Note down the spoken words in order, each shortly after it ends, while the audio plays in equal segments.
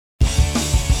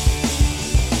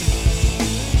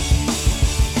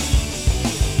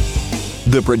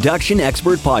The Production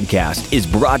Expert Podcast is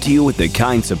brought to you with the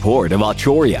kind support of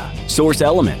Altroria, Source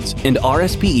Elements, and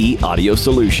RSPE Audio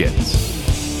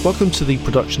Solutions. Welcome to the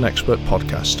Production Expert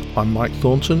Podcast. I'm Mike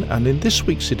Thornton, and in this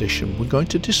week's edition, we're going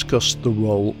to discuss the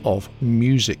role of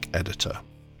music editor.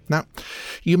 Now,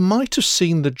 you might have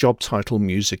seen the job title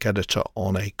music editor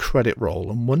on a credit roll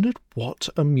and wondered what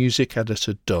a music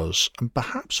editor does, and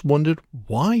perhaps wondered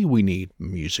why we need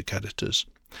music editors.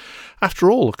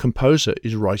 After all, a composer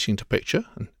is writing to picture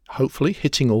and hopefully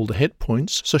hitting all the hit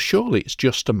points, so surely it's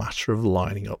just a matter of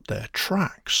lining up their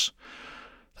tracks.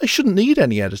 They shouldn't need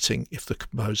any editing if the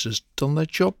composer's done their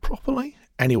job properly.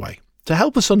 Anyway, to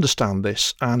help us understand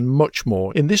this and much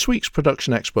more, in this week's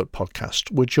Production Expert Podcast,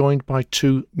 we're joined by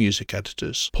two music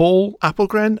editors, Paul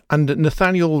Appelgren and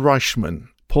Nathaniel Reichman.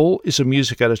 Paul is a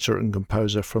music editor and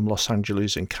composer from Los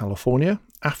Angeles in California.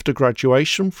 After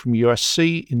graduation from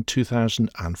USC in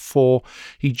 2004,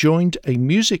 he joined a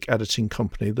music editing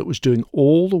company that was doing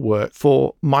all the work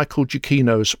for Michael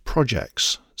Giacchino's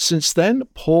projects. Since then,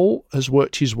 Paul has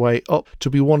worked his way up to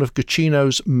be one of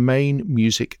Giacchino's main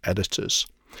music editors.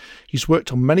 He's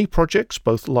worked on many projects,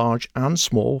 both large and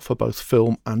small, for both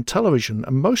film and television,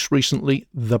 and most recently,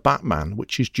 The Batman,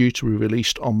 which is due to be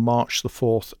released on March the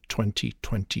 4th,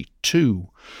 2022.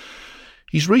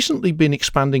 He's recently been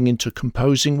expanding into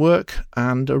composing work,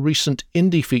 and a recent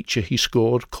indie feature he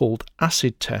scored called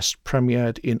Acid Test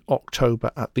premiered in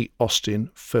October at the Austin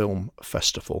Film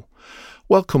Festival.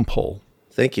 Welcome, Paul.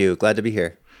 Thank you. Glad to be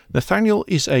here. Nathaniel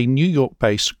is a New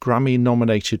York-based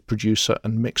Grammy-nominated producer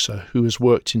and mixer who has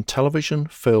worked in television,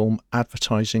 film,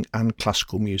 advertising, and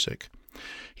classical music.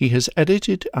 He has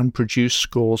edited and produced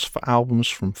scores for albums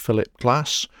from Philip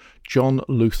Glass, John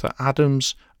Luther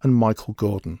Adams, and Michael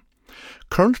Gordon.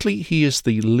 Currently, he is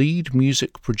the lead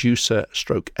music producer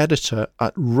 / editor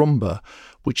at Rumba,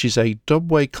 which is a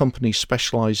dubway company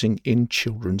specializing in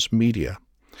children's media.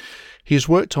 He has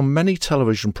worked on many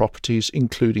television properties,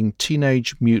 including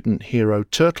Teenage Mutant Hero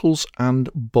Turtles and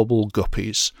Bubble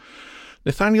Guppies.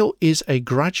 Nathaniel is a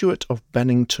graduate of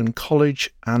Bennington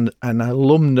College and an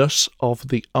alumnus of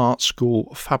the art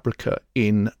school Fabrica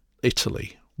in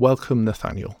Italy. Welcome,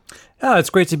 Nathaniel. It's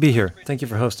great to be here. Thank you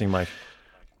for hosting, Mike.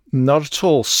 Not at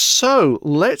all. So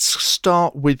let's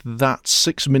start with that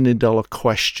 $6 million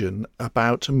question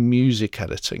about music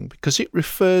editing, because it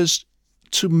refers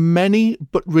to many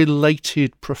but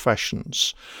related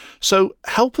professions. So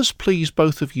help us, please,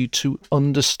 both of you, to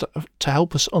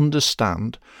help us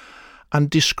understand and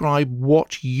describe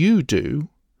what you do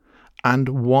and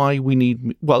why we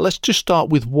need. Well, let's just start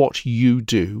with what you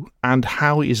do and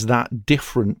how is that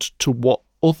different to what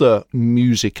other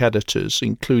music editors,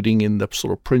 including in the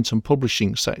sort of print and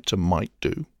publishing sector, might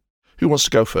do. Who wants to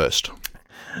go first?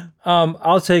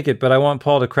 I'll take it, but I want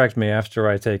Paul to correct me after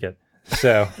I take it.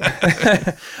 So,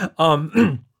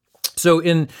 so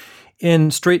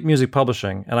in straight music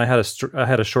publishing, and I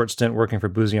had a short stint working for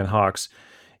Boosey and Hawkes.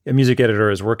 A music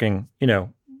editor is working,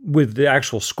 with the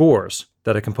actual scores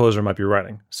that a composer might be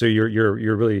writing. So you're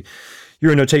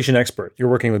a notation expert. You're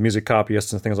working with music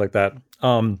copyists and things like that.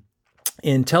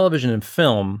 In television and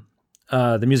film,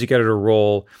 the music editor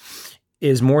role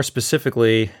is more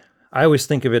specifically, I always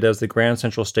think of it as the Grand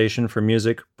Central Station for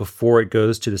music before it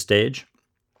goes to the stage,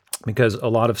 because a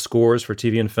lot of scores for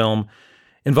TV and film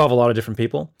involve a lot of different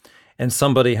people, and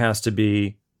somebody has to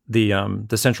be the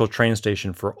central train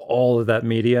station for all of that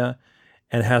media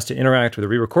and has to interact with a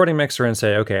re-recording mixer and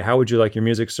say, okay, how would you like your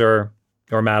music, sir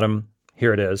or madam?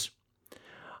 Here it is.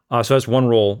 So that's one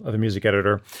role of a music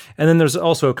editor. And then there's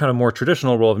also a kind of more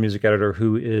traditional role of a music editor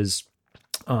who is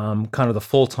kind of the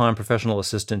full-time professional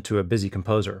assistant to a busy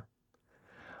composer.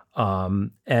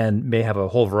 And may have a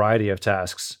whole variety of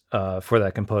tasks for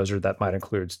that composer that might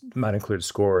include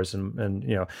scores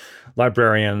and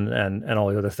librarian and all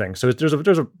the other things. So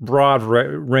there's a broad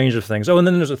range of things. Oh, and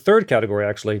then there's a third category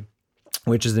actually,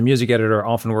 which is the music editor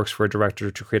often works for a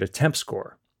director to create a temp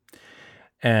score,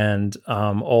 and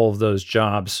all of those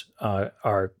jobs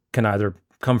can either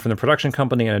come from the production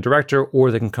company and a director,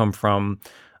 or they can come from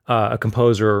a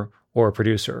composer or a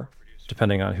producer,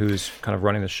 depending on who's kind of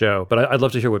running the show. But I'd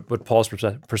love to hear what Paul's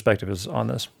perspective is on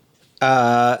this.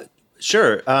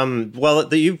 Sure.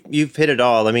 Well, you've hit it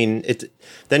all. I mean,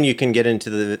 then you can get into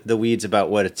the weeds about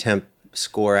what a temp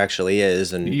score actually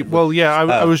is. And well, yeah,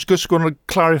 I was just going to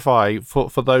clarify for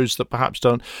those that perhaps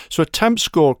don't. So a temp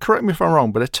score, correct me if I'm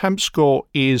wrong, but a temp score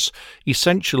is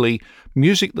essentially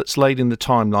music that's laid in the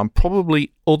timeline,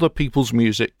 probably other people's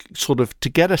music, sort of to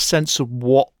get a sense of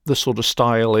what the sort of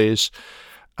style is,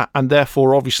 and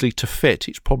therefore, obviously, to fit,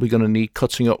 it's probably going to need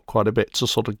cutting up quite a bit to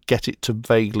sort of get it to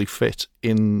vaguely fit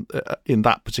in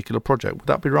that particular project. Would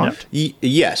that be right?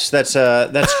 Yes, that's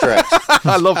correct.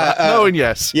 I love that. No and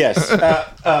yes. Yes.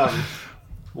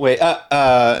 Wait.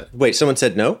 Someone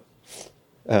said no.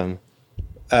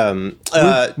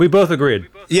 We both agreed.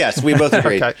 Yes, we both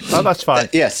agreed. Okay, that's fine.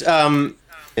 Yes.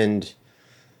 And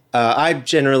I've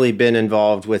generally been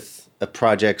involved with a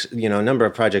number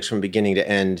of projects from beginning to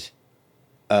end.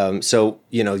 So,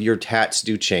 your hats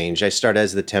do change. I start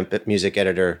as the temp music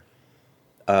editor.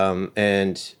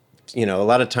 And, a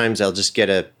lot of times I'll just get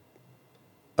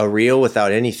a reel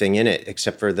without anything in it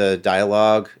except for the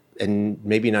dialogue, and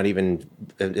maybe not even,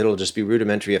 it'll just be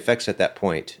rudimentary effects at that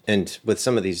point. And with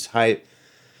some of these high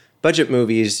budget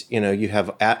movies, you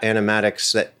have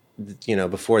animatics that,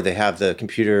 before they have the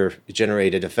computer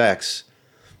generated effects.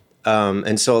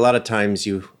 And so a lot of times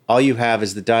all you have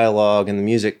is the dialogue and the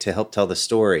music to help tell the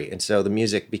story. And so the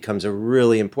music becomes a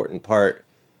really important part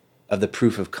of the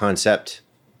proof of concept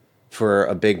for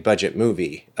a big budget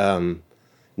movie.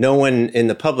 No one in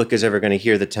the public is ever going to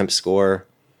hear the temp score,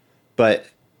 but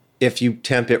if you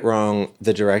temp it wrong,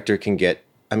 the director can get,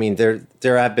 I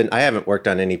haven't worked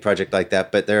on any project like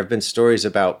that, but there have been stories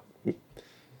about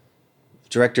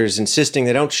directors insisting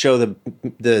they don't show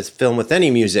the film with any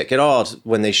music at all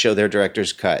when they show their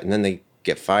director's cut, and then they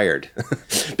get fired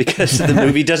because the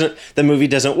movie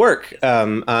doesn't work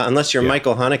unless you're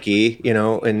Michael Haneke,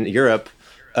 in Europe,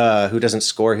 who doesn't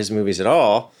score his movies at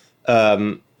all.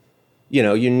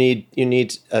 You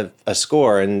need a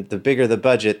score, and the bigger the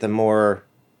budget, the more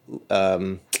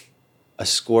a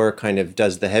score kind of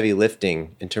does the heavy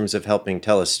lifting in terms of helping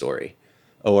tell a story,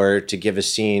 or to give a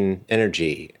scene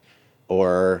energy,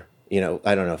 or,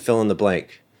 fill in the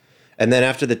blank. And then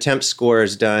after the temp score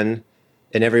is done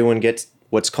and everyone gets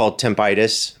what's called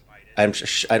tempitis, I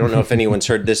don't know if anyone's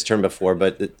heard this term before,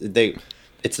 but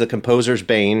it's the composer's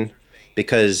bane,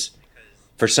 because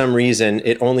for some reason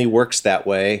it only works that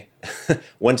way.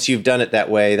 Once you've done it that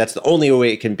way, that's the only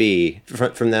way it can be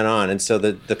from then on. And so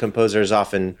the composer is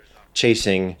often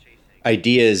chasing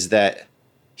ideas that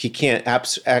he can't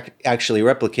actually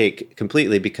replicate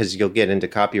completely, because you'll get into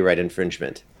copyright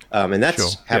infringement, and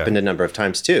that's happened a number of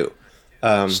times too.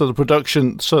 So the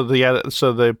production, so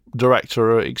the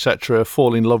director, etc.,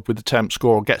 fall in love with the temp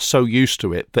score, or get so used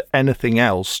to it that anything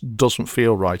else doesn't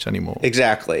feel right anymore.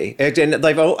 Exactly, and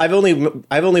I've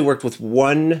only worked with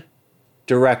one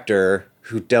director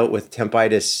who dealt with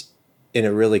tempitis in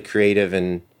a really creative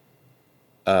and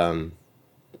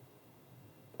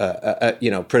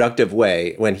productive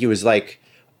way, when he was like,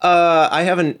 I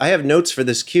have notes for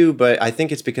this cue, but I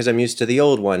think it's because I'm used to the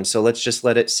old one. So let's just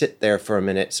let it sit there for a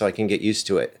minute so I can get used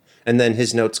to it. And then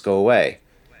his notes go away.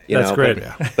 That's great.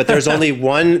 But there's only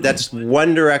one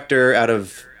director out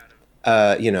of,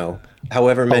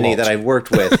 however many that I've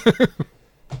worked with.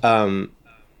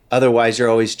 Otherwise you're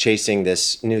always chasing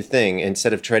this new thing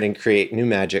instead of trying to create new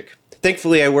magic.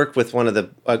 Thankfully, I worked with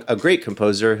a great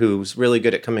composer who's really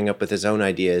good at coming up with his own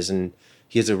ideas, and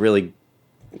he has a really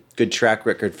good track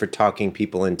record for talking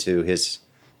people into his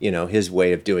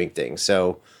way of doing things.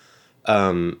 So,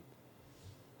 but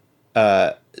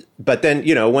then,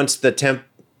 once the temp,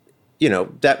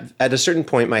 that at a certain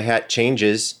point, my hat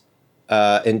changes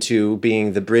into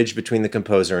being the bridge between the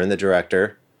composer and the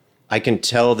director. I can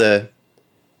tell the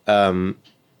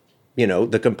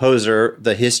composer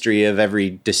the history of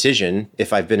every decision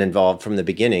if I've been involved from the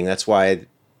beginning. That's why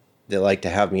they like to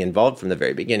have me involved from the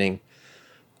very beginning.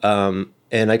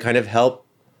 And I kind of help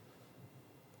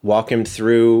walk him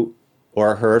through,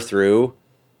 or her through,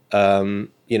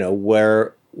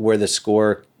 where the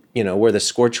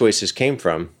score choices came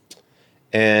from.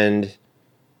 And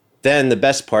then the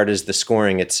best part is the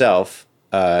scoring itself.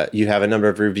 You have a number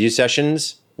of review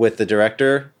sessions with the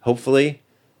director, hopefully.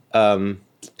 And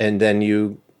then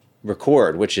you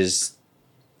record, which is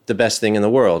the best thing in the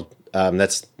world.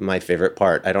 That's my favorite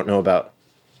part. I don't know about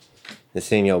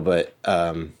Nathaniel, but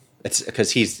it's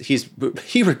because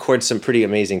he records some pretty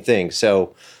amazing things.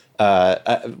 So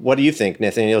what do you think,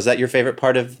 Nathaniel? Is that your favorite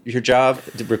part of your job,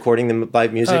 recording the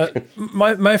live music?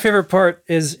 My favorite part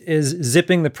is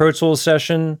zipping the Pro Tools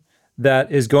session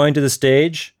that is going to the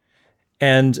stage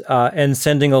and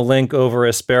sending a link over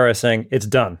Aspera saying it's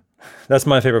done. That's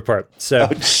my favorite part. So,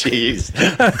 jeez,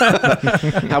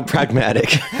 how pragmatic.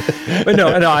 But no,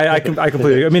 I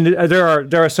completely. I mean, there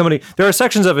are so many. There are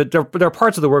sections of it. There are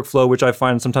parts of the workflow which I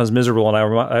find sometimes miserable, and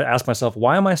I ask myself,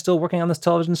 why am I still working on this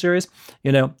television series?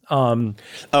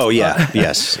 Oh yeah,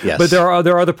 yes. But there are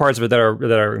other parts of it that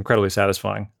are incredibly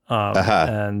satisfying.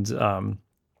 And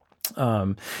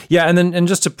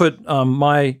just to put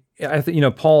my I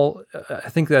think Paul. I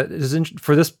think that is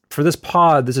for this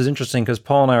pod. This is interesting because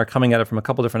Paul and I are coming at it from a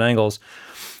couple different angles.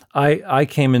 I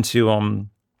came into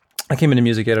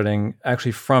music editing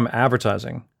actually from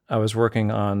advertising. I was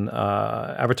working on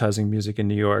advertising music in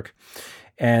New York,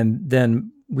 and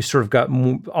then we sort of got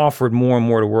offered more and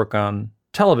more to work on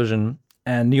television.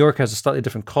 And New York has a slightly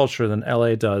different culture than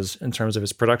LA does in terms of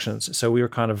its productions. So we were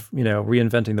kind of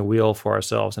reinventing the wheel for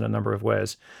ourselves in a number of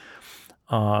ways.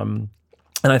 And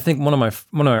I think one of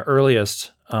my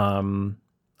earliest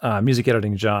music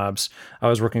editing jobs, I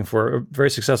was working for a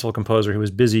very successful composer who was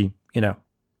busy,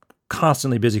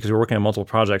 constantly busy because we were working on multiple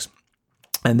projects.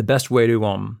 And the best way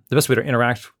to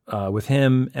interact with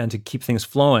him and to keep things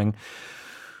flowing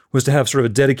was to have sort of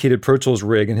a dedicated Pro Tools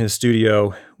rig in his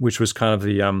studio, which was kind of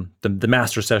the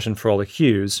master session for all the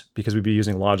cues, because we'd be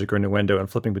using Logic or Nuendo and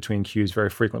flipping between cues very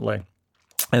frequently.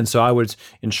 And so I was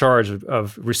in charge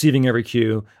of receiving every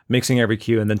cue, mixing every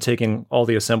cue, and then taking all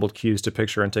the assembled cues to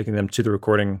picture and taking them to the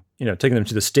recording, taking them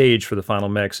to the stage for the final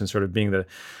mix, and sort of being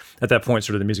at that point,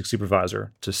 sort of the music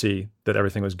supervisor to see that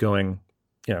everything was going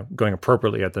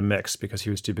appropriately at the mix, because he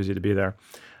was too busy to be there.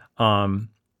 And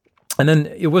then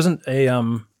it wasn't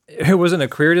a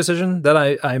career decision that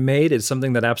I made. It's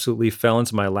something that absolutely fell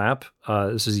into my lap.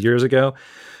 This is years ago.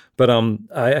 But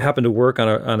I happened to work on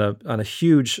a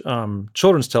huge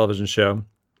children's television show.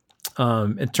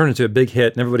 It turned into a big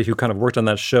hit, and everybody who kind of worked on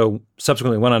that show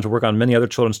subsequently went on to work on many other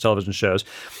children's television shows.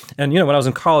 And when I was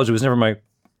in college, it was never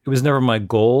my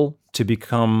goal to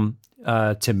become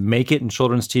to make it in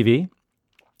children's TV.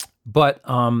 But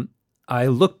I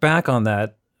look back on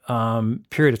that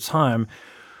period of time.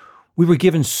 We were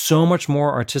given so much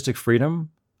more artistic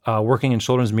freedom working in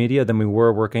children's media than we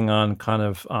were working on kind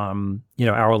of,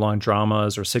 hour-long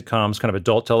dramas or sitcoms, kind of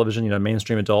adult television,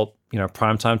 mainstream adult,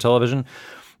 primetime television,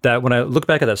 that when I look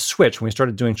back at that switch, when we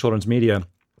started doing children's media,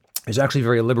 it was actually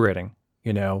very liberating.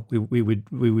 We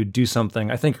would do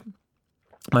something. I think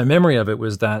my memory of it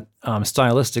was that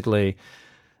stylistically,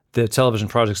 the television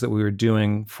projects that we were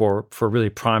doing for really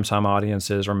primetime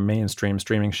audiences or mainstream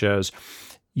streaming shows,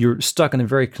 you're stuck in a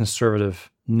very conservative,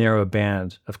 narrow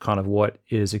band of kind of what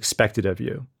is expected of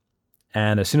you.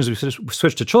 And as soon as we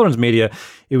switched to children's media,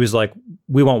 it was like,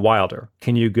 we want wilder.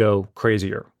 Can you go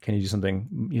crazier? Can you do something,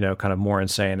 kind of more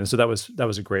insane? And so that was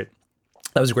a great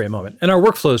moment. And our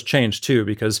workflows changed too,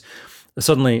 because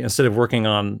suddenly, instead of working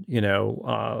on,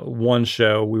 one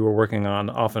show, we were working on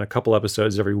often a couple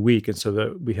episodes every week. And so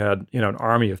that we had, an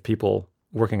army of people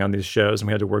working on these shows, and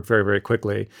we had to work very, very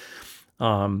quickly.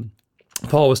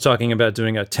 Paul was talking about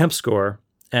doing a temp score.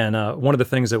 And one of the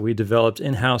things that we developed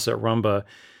in-house at Rumba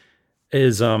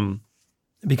is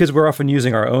because we're often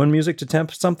using our own music to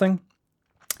temp something,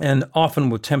 and often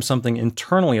we'll temp something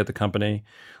internally at the company.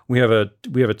 We have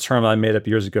a term I made up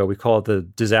years ago. We call it the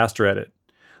disaster edit,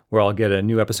 where I'll get a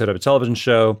new episode of a television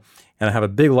show, and I have a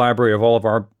big library of all of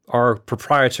our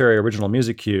proprietary original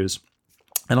music cues,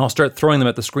 and I'll start throwing them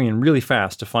at the screen really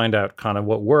fast to find out kind of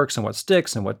what works and what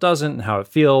sticks and what doesn't and how it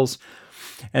feels.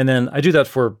 And then I do that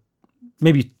for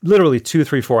maybe literally 2,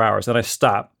 3, 4 hours. Then I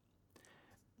stop,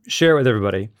 share it with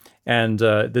everybody. And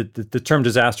the term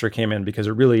disaster came in because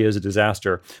it really is a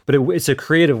disaster. But it's a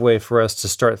creative way for us to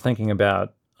start thinking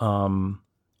about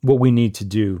what we need to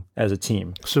do as a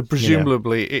team. So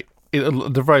presumably, it,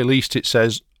 at the very least, it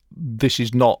says, this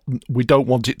is not, we don't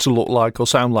want it to look like or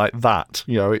sound like that.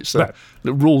 It's right.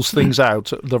 It rules things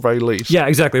out at the very least. Yeah,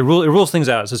 exactly. It rules things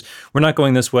out. It says, we're not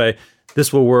going this way.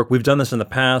 This will work. We've done this in the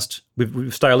past. We've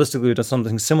stylistically done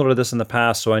something similar to this in the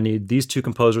past. So I need these two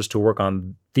composers to work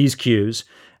on these cues,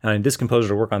 and I need this composer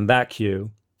to work on that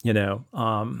cue.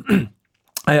 I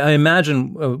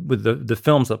imagine with the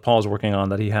films that Paul's working on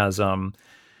that he has,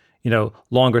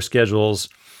 longer schedules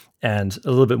and a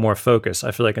little bit more focus.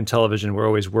 I feel like in television, we're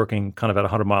always working kind of at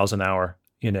 100 miles an hour,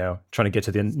 trying to get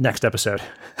to the next episode.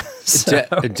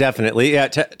 Definitely. Yeah.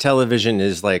 Television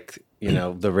is like,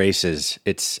 the races.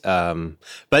 It's, but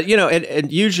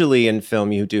and usually in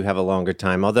film, you do have a longer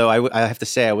time. Although I have to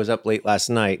say, I was up late last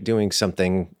night doing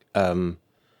something,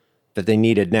 that they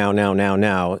needed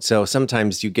now. So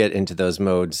sometimes you get into those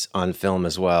modes on film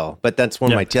as well. But that's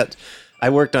one of my tips. I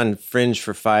worked on Fringe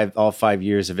for all 5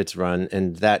 years of its run,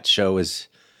 and that show is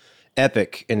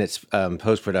epic in its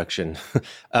post-production.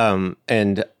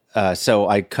 So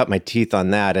I cut my teeth on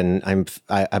that, and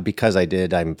because I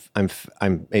did, I'm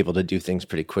able to do things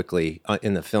pretty quickly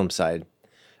in the film side.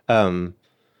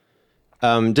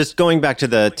 Just going back to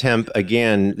the temp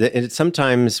again,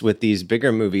 sometimes with these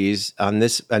bigger movies on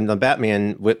this and the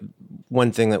Batman,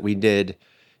 one thing that we did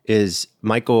is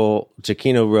Michael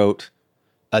Giacchino wrote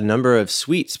a number of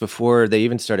suites before they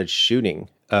even started shooting.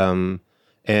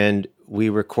 and we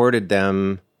recorded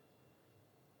them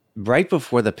right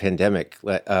before the pandemic,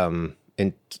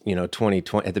 in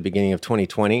 2020, at the beginning of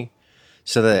 2020,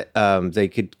 so that they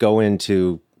could go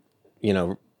into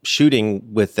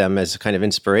shooting with them as a kind of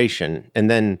inspiration. And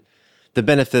then the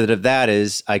benefit of that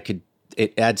is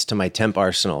it adds to my temp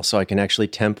arsenal, so I can actually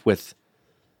temp with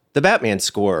the Batman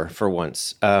score for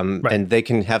once, Right. and they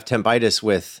can have tempitis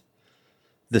with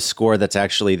the score that's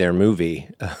actually their movie.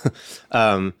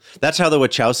 That's how the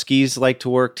Wachowskis like to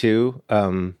work too.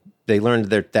 They learned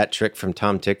that trick from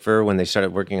Tom Tykwer when they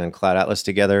started working on Cloud Atlas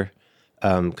together,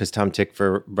 because Tom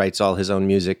Tykwer writes all his own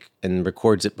music and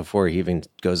records it before he even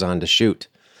goes on to shoot.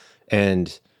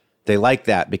 And they like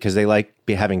that because they like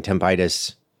having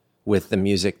tempitis with the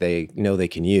music they know they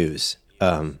can use.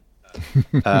 I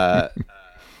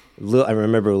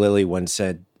remember Lily once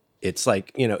said, it's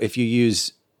like, if you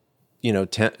use,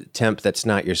 temp that's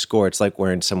not your score, it's like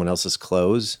wearing someone else's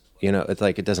clothes. It's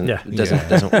like it doesn't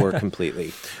work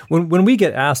completely. When we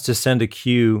get asked to send a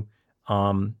cue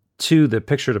to the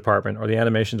picture department or the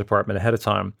animation department ahead of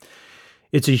time,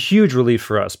 it's a huge relief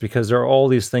for us because there are all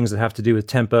these things that have to do with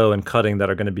tempo and cutting that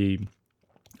are going to be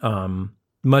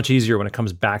much easier when it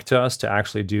comes back to us to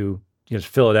actually do,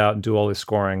 fill it out and do all this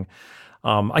scoring.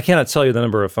 I cannot tell you the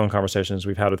number of phone conversations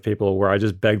we've had with people where I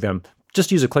just beg them,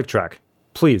 just use a click track,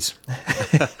 please.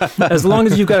 As long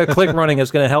as you've got a click running,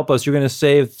 it's going to help us. You're going to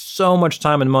save so much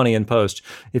time and money in post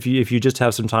if you just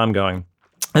have some time going.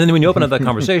 And then when you open up that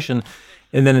conversation,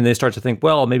 and then they start to think,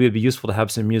 well, maybe it'd be useful to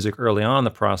have some music early on in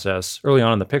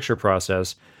the picture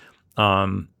process.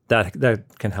 That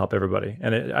can help everybody.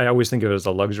 And I always think of it as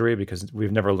a luxury because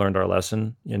we've never learned our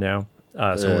lesson,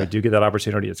 So when we do get that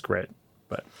opportunity, it's great.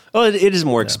 But it is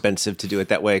more expensive to do it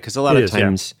that way because a lot of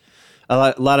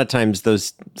times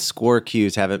those score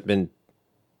cues haven't been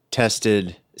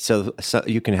tested, so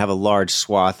you can have a large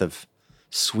swath of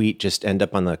suite just end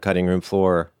up on the cutting room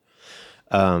floor.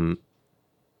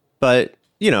 But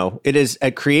it is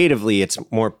creatively,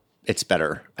 it's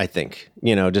better, I think.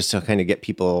 Just to kind of get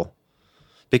people,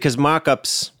 because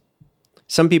mock-ups,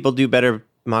 some people do better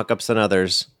mock-ups than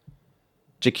others.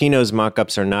 Giacchino's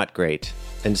mock-ups are not great.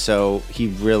 And so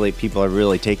people are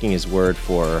really taking his word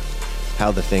for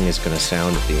how the thing is going to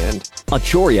sound at the end.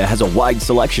 Arturia has a wide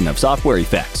selection of software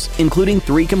effects, including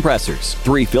 3 compressors,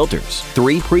 3 filters,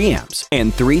 3 preamps,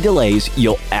 and 3 delays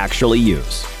you'll actually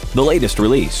use. The latest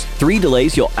release, 3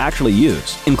 delays you'll actually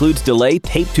use, includes Delay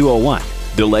Tape 201,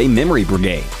 Delay Memory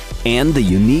Brigade, and the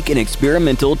unique and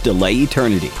experimental Delay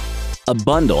Eternity. A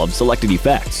bundle of selected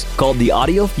effects called the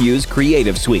AudioFuse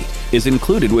Creative Suite is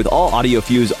included with all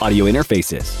AudioFuse audio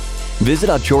interfaces. Visit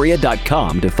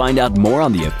Arturia.com to find out more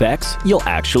on the effects you'll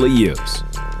actually use.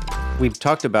 We've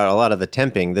talked about a lot of the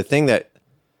temping. The thing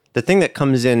that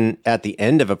comes in at the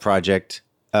end of a project,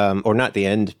 or not the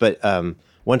end, but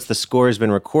once the score has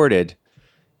been recorded,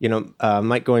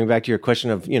 Mike, going back to your question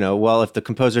of, well, if the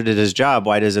composer did his job,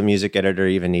 why does a music editor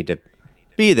even need to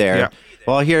be there? Yeah.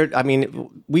 Well, here, I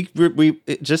mean, we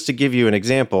just to give you an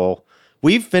example,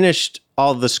 we've finished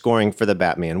all the scoring for the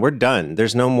Batman. We're done.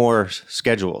 There's no more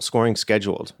scoring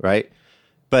scheduled, right?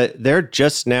 But they're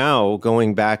just now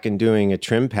going back and doing a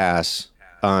trim pass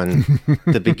on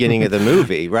the beginning of the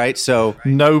movie, right? So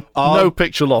no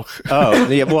picture lock. Oh,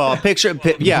 yeah. Well, picture.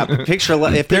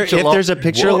 If there's a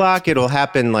picture lock, it'll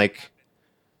happen like,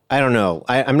 I don't know.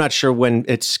 I'm not sure when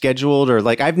it's scheduled or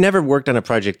like, I've never worked on a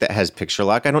project that has picture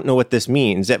lock. I don't know what this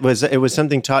means. It was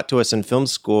something taught to us in film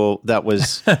school that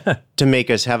was to make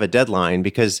us have a deadline,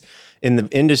 because in the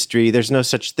industry, there's no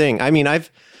such thing. I mean,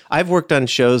 I've worked on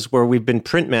shows where we've been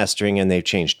print mastering and they've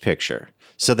changed picture.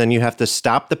 So then you have to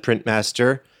stop the print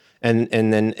master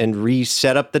and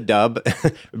reset up the dub,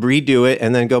 redo it,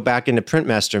 and then go back into print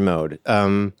master mode.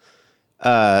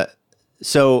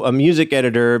 So a music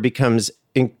editor becomes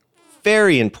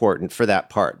very important for that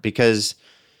part, because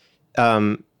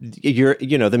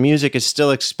the music is still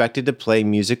expected to play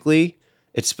musically.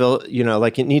 It's still,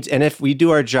 like it needs, and if we do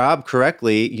our job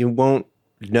correctly, you won't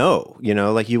know,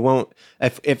 like you won't,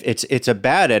 if it's a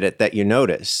bad edit that you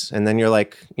notice, and then you're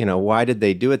like, why did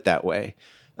they do it that way?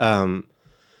 So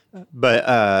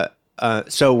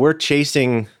we're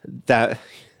chasing that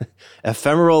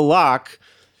ephemeral lock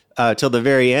till the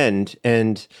very end.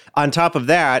 And on top of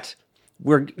that,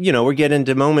 we're getting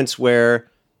into moments where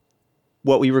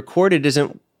what we recorded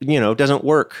doesn't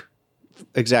work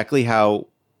exactly how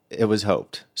it was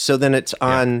hoped. So then it's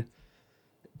on,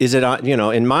 is it on,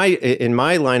 in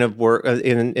my line of work,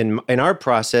 in our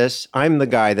process, I'm the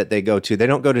guy that they go to. They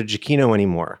don't go to Giacchino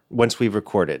anymore once we've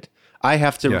recorded. I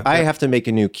have to make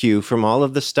a new cue from all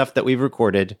of the stuff that we've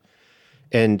recorded.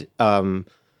 And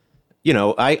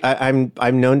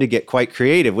I'm known to get quite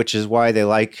creative, which is why they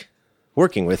like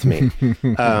working with me.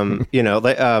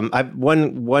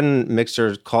 One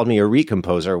mixer called me a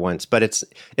recomposer once, but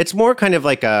it's more kind of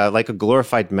like a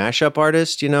glorified mashup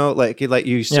artist.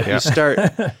 You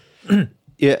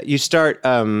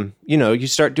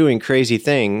start doing crazy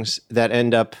things that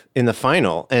end up in the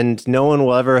final, and no one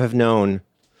will ever have known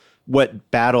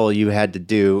what battle you had to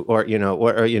do, or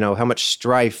how much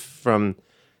strife from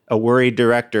a worried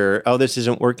director. Oh, this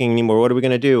isn't working anymore. What are we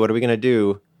going to do? What are we going to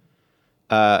do?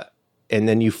 And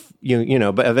then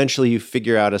but eventually you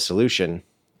figure out a solution.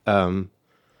 I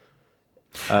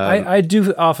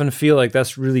do often feel like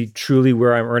that's really truly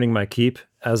where I'm earning my keep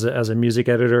as a music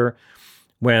editor,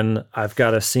 when I've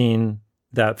got a scene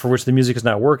that for which the music is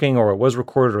not working, or it was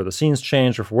recorded, or the scene's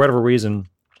changed, or for whatever reason,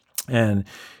 and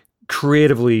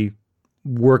creatively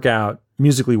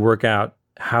musically work out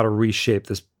how to reshape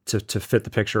this to fit the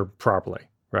picture properly,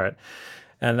 right?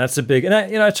 And that's a big, and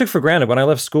I took for granted when I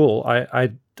left school.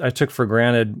 I took for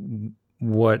granted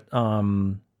what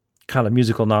kind of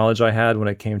musical knowledge I had when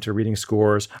it came to reading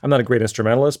scores. I'm not a great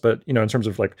instrumentalist, but in terms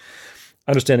of like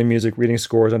understanding music, reading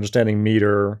scores, understanding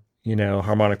meter,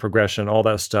 harmonic progression, all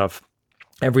that stuff.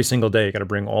 Every single day, you got to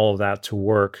bring all of that to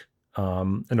work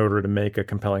in order to make a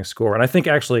compelling score. And I think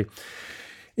actually,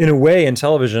 in a way, in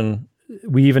television,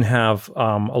 we even have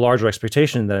a larger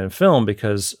expectation than in film,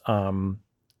 because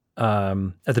at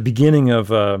the beginning of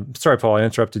sorry, Paul, I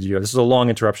interrupted you. This is a long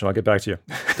interruption. I'll get back to you.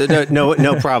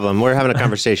 No problem. We're having a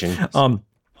conversation.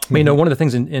 One of the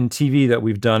things in TV that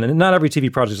we've done, and not every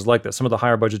TV project is like this. Some of the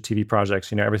higher budget TV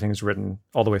projects, everything's written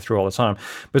all the way through all the time.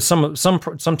 But some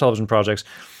television projects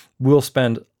will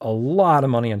spend a lot of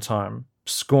money and time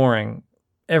scoring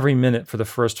every minute for the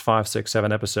first 5, 6,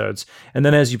 7 episodes. And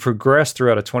then as you progress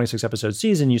throughout a 26 episode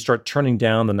season, you start turning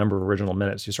down the number of original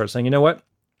minutes. You start saying, you know what?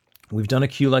 We've done a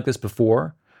cue like this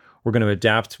before. We're going to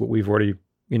adapt what we've already,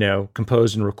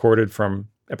 composed and recorded from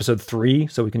episode 3,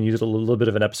 so we can use it a little bit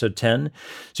of an episode 10.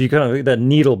 So you kind of, that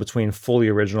needle between fully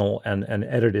original and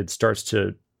edited starts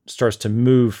to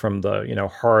move from the,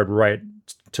 hard right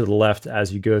to the left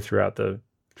as you go throughout the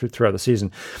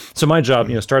season. So my job,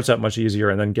 starts out much easier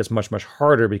and then gets much, much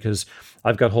harder, because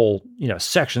I've got whole,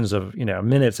 sections of,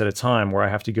 minutes at a time where I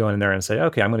have to go in there and say,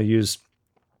 okay, I'm going to use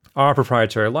our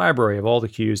proprietary library of all the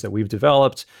cues that we've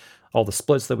developed, all the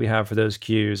splits that we have for those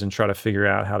cues, and try to figure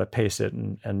out how to pace it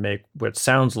and make what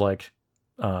sounds like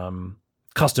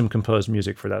custom composed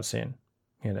music for that scene.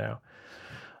 The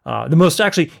most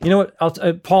actually,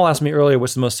 Paul asked me earlier,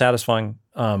 what's the most satisfying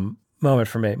moment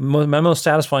for me? My most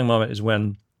satisfying moment is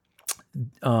when,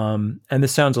 and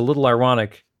this sounds a little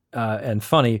ironic and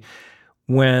funny,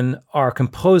 when our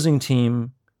composing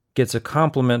team gets a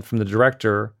compliment from the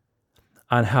director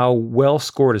on how well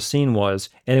scored a scene was,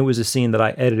 and it was a scene that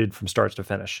I edited from start to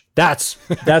finish. That's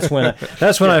when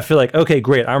I feel like, okay,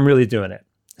 great, I'm really doing it.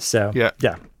 So yeah,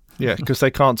 because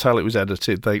they can't tell it was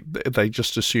edited. They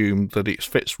just assume that it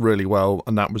fits really well,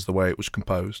 and that was the way it was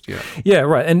composed. Yeah,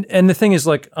 right. And the thing is,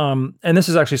 like, and this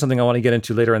is actually something I want to get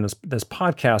into later in this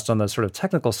podcast on the sort of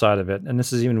technical side of it. And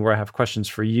this is even where I have questions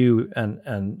for you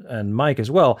and Mike as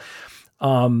well.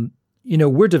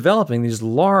 We're developing these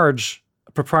large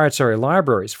proprietary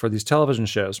libraries for these television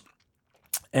shows.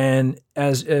 And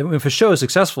if a show is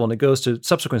successful and it goes to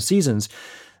subsequent seasons,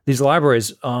 these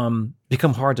libraries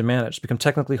become hard to manage, become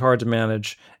technically hard to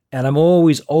manage. And I'm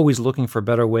always looking for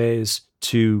better ways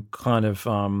to kind of,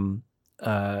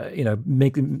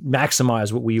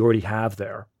 maximize what we already have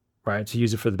there, right? To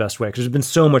use it for the best way. Because there's been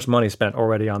so much money spent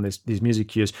already on these music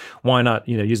cues. Why not,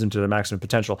 use them to their maximum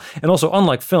potential? And also,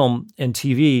 unlike film and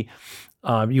TV,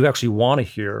 you actually want to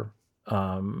hear,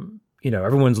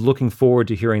 everyone's looking forward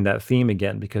to hearing that theme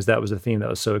again, because that was a theme that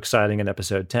was so exciting in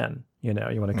episode 10. You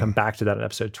want to come back to that in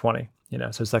episode 20.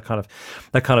 So it's that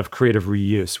kind of creative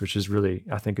reuse, which is really,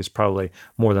 I think, is probably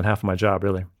more than half of my job,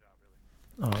 really.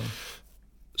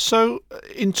 So,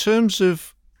 in terms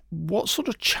of what sort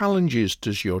of challenges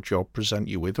does your job present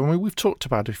you with? I mean, we've talked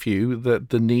about a few,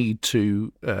 the need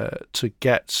to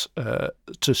get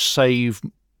to save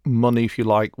money, if you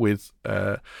like, with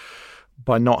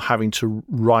by not having to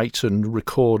write and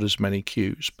record as many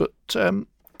cues. But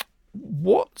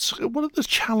what are the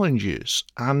challenges?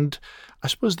 And I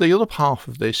suppose the other half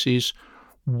of this is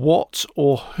what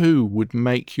or who would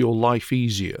make your life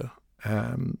easier?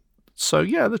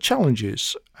 The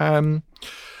challenges.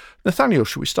 Nathaniel,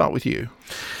 should we start with you?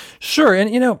 Sure.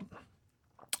 And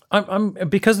I'm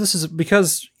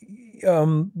because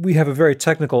we have a very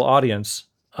technical audience.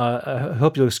 I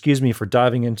hope you'll excuse me for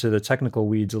diving into the technical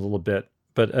weeds a little bit,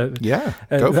 But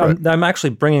go for it. I'm actually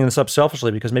bringing this up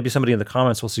selfishly because maybe somebody in the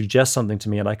comments will suggest something to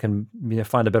me and I can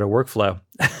find a better workflow.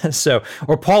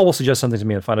 Or Paul will suggest something to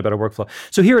me and find a better workflow.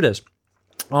 So here it is.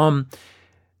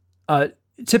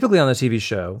 Typically on the TV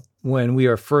show, when we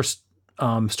are first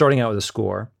starting out with a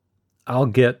score, I'll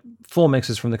get full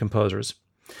mixes from the composers.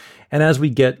 And as we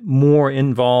get more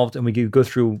involved and we go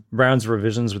through rounds of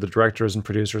revisions with the directors and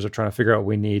producers are trying to figure out what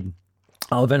we need,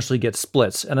 I'll eventually get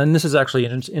splits. And then this is actually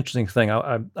an interesting thing.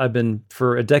 I've been,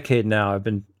 for a decade now, I've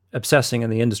been obsessing in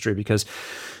the industry because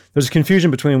there's a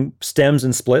confusion between stems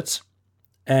and splits.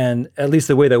 And at least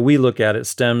the way that we look at it,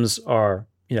 stems are,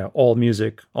 all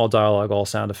music, all dialogue, all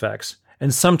sound effects.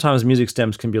 And sometimes music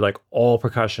stems can be like all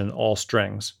percussion, all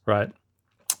strings, right?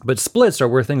 But splits are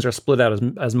where things are split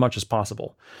out as much as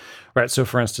possible, right? So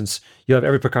for instance, you have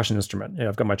every percussion instrument.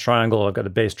 I've got my triangle, I've got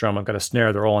a bass drum, I've got a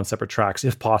snare. They're all on separate tracks,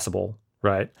 if possible,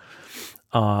 right?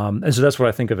 And so that's what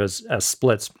I think of as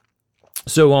splits.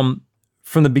 So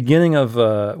from the beginning of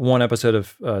one episode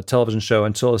of a television show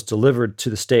until it's delivered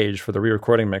to the stage for the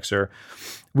re-recording mixer,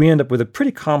 we end up with a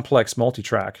pretty complex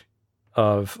multi-track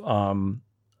of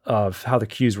how the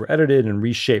cues were edited and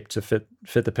reshaped to fit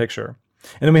the picture.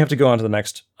 And then we have to go on to the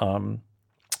next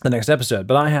episode.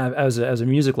 But I have, as a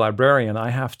music librarian,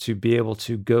 I have to be able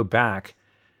to go back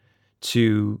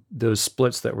to those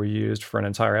splits that were used for an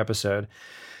entire episode.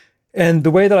 And the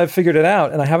way that I've figured it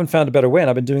out, and I haven't found a better way, and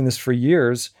I've been doing this for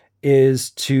years, is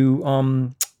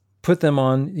to put them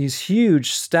on these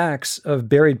huge stacks of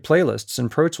buried playlists in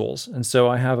Pro Tools. And so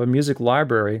I have a music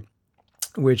library,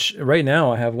 which right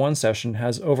now I have one session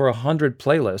has over 100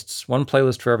 playlists, one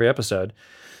playlist for every episode.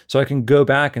 So I can go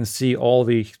back and see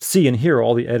and hear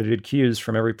all the edited cues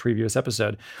from every previous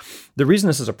episode. The reason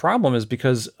this is a problem is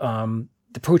because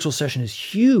the Pro Tools session is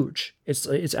huge. It's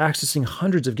accessing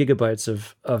hundreds of gigabytes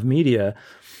of media.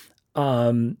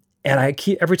 And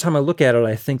every time I look at it,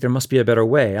 I think there must be a better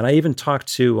way. And I even talked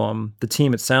to the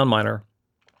team at SoundMiner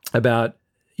about,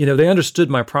 they understood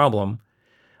my problem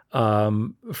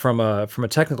from a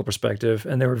technical perspective,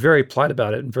 and they were very polite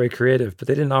about it and very creative, but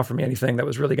they didn't offer me anything that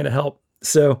was really going to help.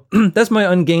 So that's my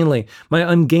ungainly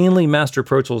master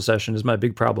Pro Tools session is my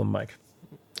big problem, Mike.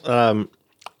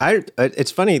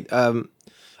 It's funny.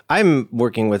 I'm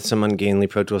working with some ungainly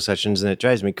Pro Tools sessions, and it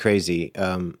drives me crazy.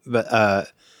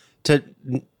 But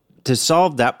to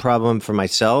solve that problem for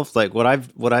myself, like what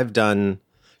I've done,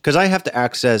 because I have to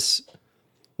access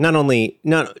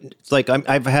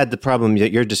I've had the problem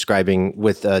that you're describing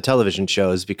with television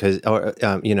shows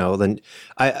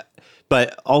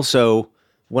but also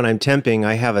when I'm temping,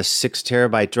 I have a 6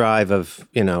 terabyte drive of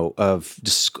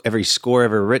every score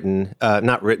ever written,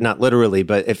 not literally,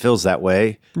 but it feels that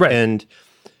way. Right. And,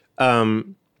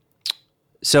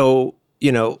 so,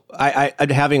 I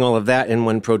having all of that in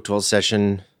one Pro Tools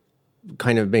session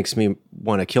kind of makes me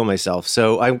want to kill myself.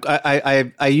 So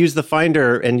I use the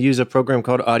Finder and use a program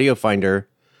called Audio Finder,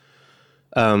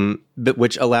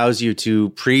 which allows you to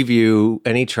preview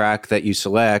any track that you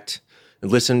select,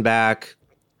 listen back.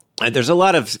 There's a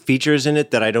lot of features in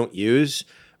it that I don't use,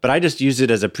 but I just use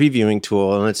it as a previewing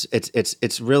tool, and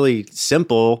it's really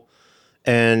simple.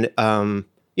 And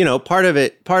part of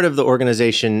the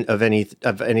organization of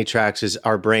any tracks is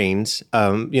our brains.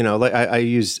 Like I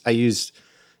use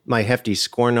my hefty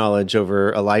score knowledge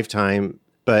over a lifetime,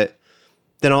 but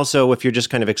then also if you're just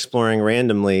kind of exploring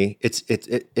randomly, it's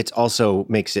also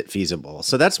makes it feasible.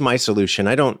 So that's my solution.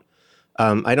 I don't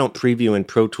preview in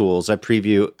Pro Tools. I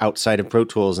preview outside of Pro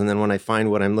Tools, and then when I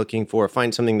find what I'm looking for,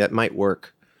 find something that might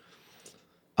work,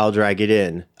 I'll drag it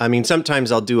in. I mean,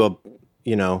 sometimes I'll do a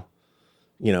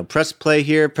press play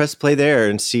here, press play there,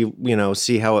 and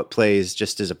see how it plays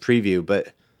just as a preview.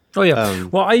 But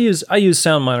well, I use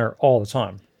SoundMiner all the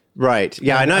time. Right.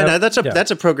 Yeah, and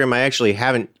that's a program I actually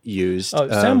haven't used.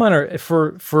 SoundMiner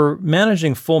for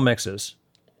managing full mixes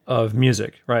of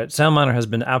music, right? SoundMiner has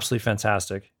been absolutely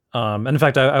fantastic. And in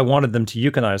fact, I wanted them to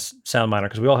Yukonize SoundMiner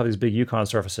because we all have these big Yukon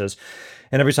surfaces.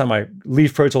 And every time I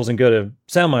leave Pro Tools and go to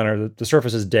SoundMiner, the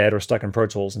surface is dead or stuck in Pro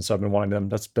Tools. And so I've been wanting them.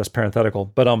 That's parenthetical.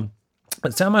 But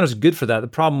SoundMiner is good for that. The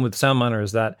problem with SoundMiner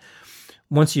is that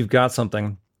once you've got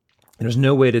something, there's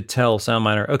no way to tell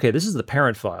SoundMiner, okay, this is the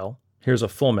parent file. Here's a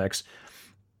full mix.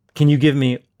 Can you give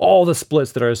me all the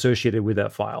splits that are associated with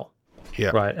that file? Yeah.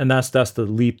 Right. And that's the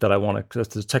leap that I want to,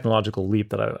 that's the technological leap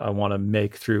that I want to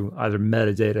make through either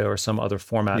metadata or some other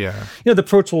format. Yeah. The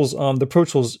Pro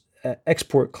Tools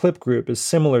export clip group is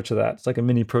similar to that. It's like a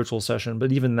mini Pro Tools session,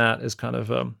 but even that is kind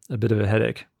of a bit of a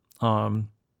headache.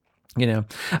 You know,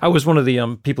 I was one of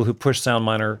the people who pushed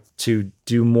SoundMiner to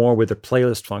do more with the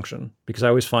playlist function, because I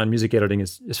always find music editing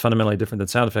is fundamentally different than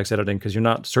sound effects editing, because you're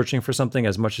not searching for something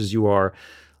as much as you are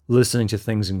listening to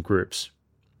things in groups,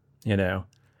 you know.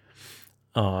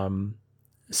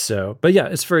 But yeah,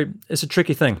 it's a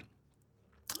tricky thing.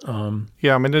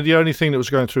 Yeah, I mean, the only thing that was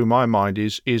going through my mind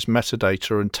is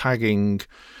metadata and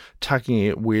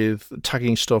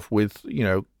tagging stuff with, you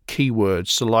know, keywords.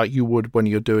 So like you would when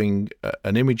you're doing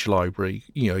an image library,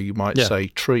 you know, you might say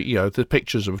tree, you know, the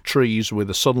pictures of trees with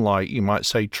the sunlight, you might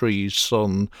say trees,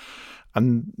 sun,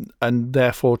 and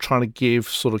therefore trying to give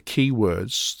sort of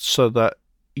keywords so that,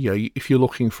 you know, if you're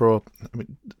looking for a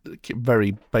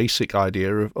very basic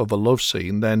idea of a love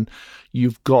scene, then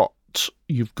you've got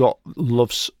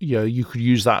loves, you know, you could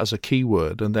use that as a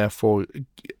keyword and therefore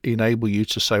enable you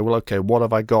to say, well, okay, what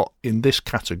have I got in this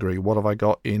category? What have I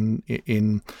got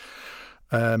in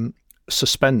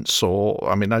suspense? Or,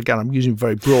 I mean, again, I'm using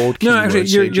very broad keywords. No,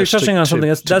 actually, you're touching on something.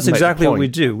 That's exactly what we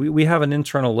do. We have an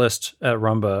internal list at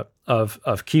Rumba of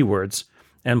keywords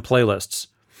and playlists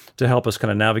to help us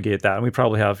kind of navigate that. And we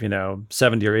probably have, you know,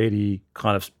 70 or 80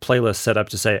 kind of playlists set up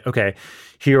to say, okay,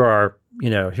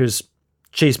 here's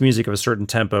chase music of a certain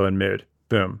tempo and mood,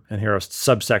 boom. And here are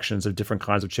subsections of different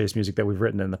kinds of chase music that we've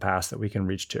written in the past that we can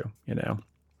reach to, you know.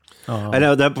 I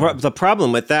know the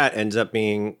problem with that ends up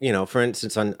being, you know, for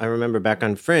instance, I remember back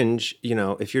on Fringe, you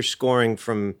know, if you're scoring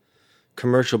from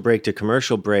commercial break to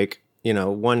commercial break, you know,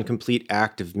 one complete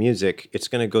act of music, it's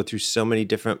going to go through so many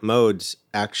different modes,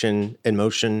 action,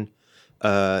 emotion,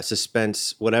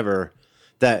 suspense, whatever,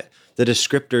 that the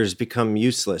descriptors become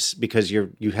useless because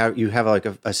you have like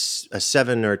a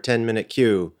 7 or 10 minute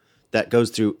cue that goes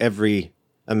through every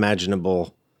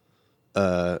imaginable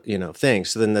thing.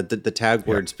 So then the tag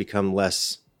words become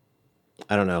less.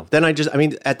 I don't know. Then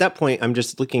at that point I'm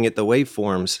just looking at the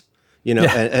waveforms, you know,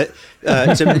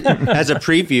 as a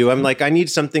preview. I'm like, I need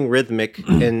something rhythmic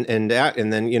and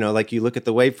then, you know, like you look at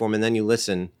the waveform and then you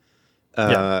listen.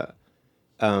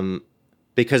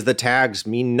 Because the tags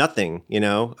mean nothing, you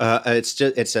know.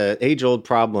 It's a age-old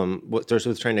problem with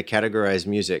trying to categorize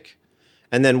music,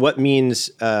 and then what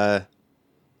means,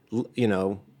 you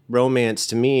know, romance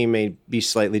to me may be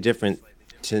slightly different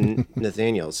to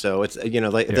Nathaniel. So it's, you know,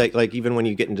 like even when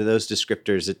you get into those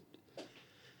descriptors,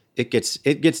 it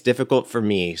gets difficult for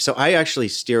me. So I actually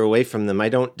steer away from them. I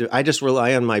just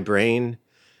rely on my brain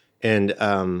and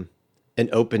an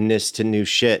openness to new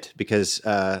shit because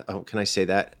can I say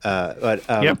that?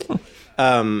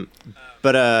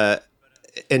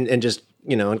 And just,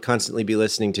 you know, and constantly be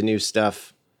listening to new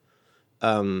stuff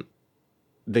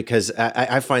because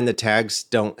I find the tags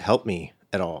don't help me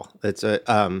at all. It's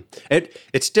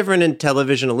different in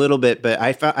television a little bit, but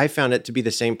I found it to be the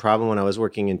same problem when I was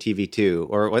working in TV too.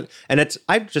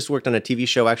 I've just worked on a TV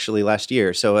show actually last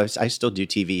year, so I still do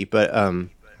TV, but I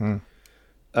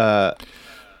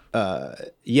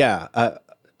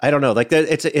don't know. Like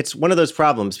it's one of those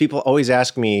problems. People always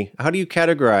ask me, "How do you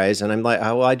categorize?" And I'm like,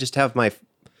 "Oh, well, I just have my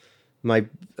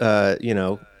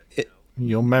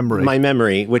your memory, my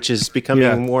memory, which is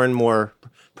becoming more and more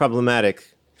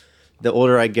problematic the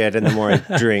older I get and the more I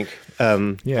drink."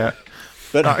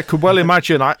 But I could well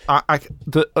imagine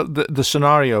the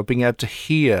scenario of being able to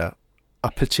hear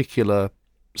a particular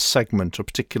segment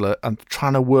and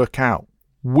trying to work out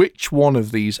which one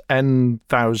of these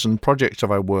N,000 projects have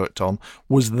I worked on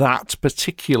was that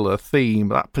particular theme,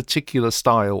 that particular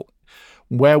style,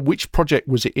 which project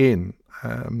was it in?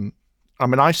 I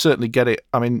mean, I certainly get it.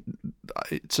 I mean,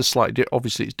 it's a slightly,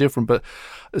 obviously it's different, but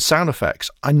sound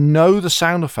effects, I know the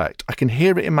sound effect. I can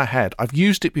hear it in my head. I've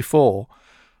used it before,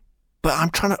 but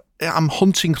I'm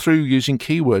hunting through using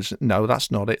keywords. No,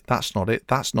 that's not it. That's not it.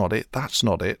 That's not it. That's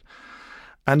not it.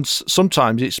 And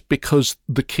sometimes it's because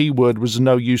the keyword was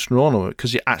no use nor ornament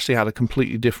because it actually had a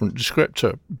completely different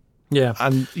descriptor. Yeah.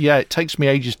 And it takes me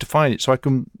ages to find it. So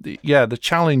the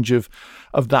challenge of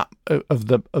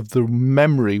the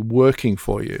memory working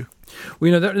for you.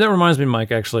 Well, you know, that reminds me,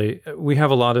 Mike, actually, we have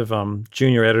a lot of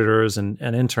junior editors and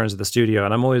interns at the studio,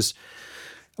 and I'm always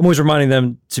reminding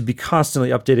them to be constantly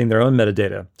updating their own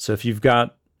metadata. So if you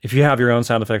have your own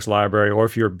sound effects library, or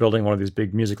if you're building one of these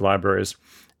big music libraries,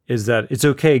 is that it's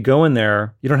okay, go in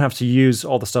there. You don't have to use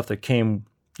all the stuff that came,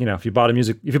 you know, if you bought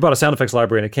a sound effects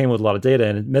library and it came with a lot of data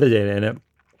and metadata in it,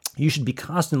 you should be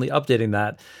constantly updating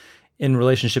that in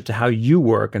relationship to how you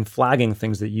work and flagging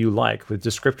things that you like with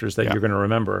descriptors that you're going to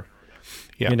remember.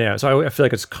 Yeah. You know, so I feel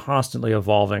like it's constantly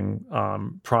evolving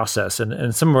process.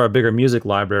 And some of our bigger music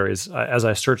libraries, as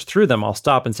I search through them, I'll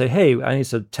stop and say, hey, I need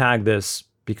to tag this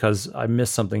because I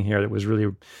missed something here that was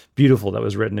really beautiful that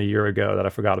was written a year ago that I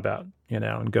forgot about,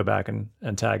 and go back and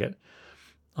tag it.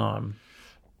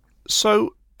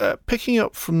 So picking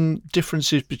up from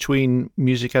differences between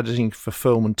music editing for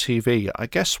film and TV, I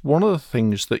guess one of the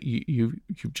things that you've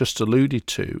just alluded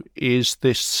to is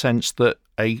this sense that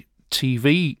a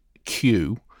TV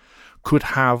cue could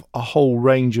have a whole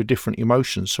range of different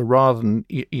emotions. So rather than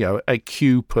a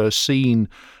cue per scene,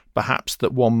 perhaps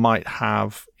that one might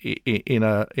have in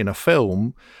a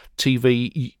film,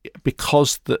 TV,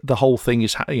 because the whole thing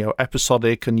is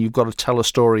episodic and you've got to tell a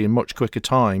story in much quicker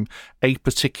time, a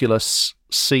particular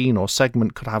scene or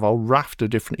segment could have a raft of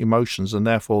different emotions, and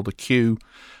therefore the cue,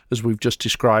 as we've just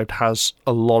described, has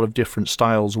a lot of different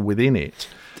styles within it.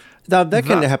 That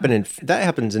can happen that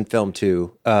happens in film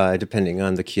too, depending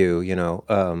on the cue.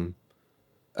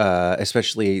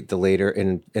 Especially the later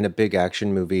in a big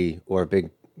action movie or a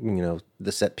big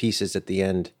the set pieces at the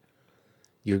end.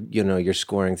 You're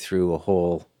scoring through a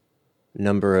whole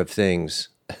number of things.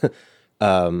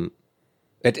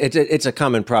 It's a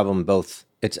common problem. Both.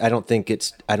 I don't think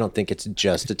it's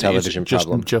just a television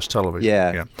problem. Just television.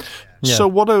 Yeah. So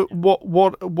what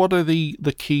are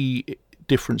the key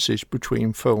differences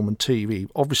between film and TV?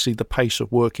 Obviously, the pace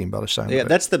of working, by the sound of it.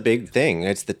 That's the big thing.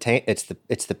 It's the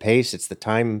pace. It's the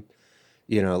time.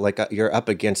 Like you're up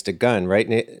against a gun, right,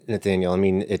 Nathaniel? I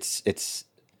mean, it's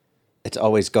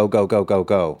always go, go, go, go,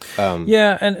 go.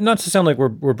 Yeah, and not to sound like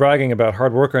we're bragging about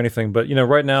hard work or anything, but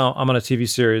right now I'm on a TV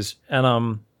series,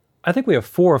 and I think we have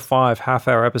 4 or 5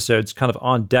 half-hour episodes kind of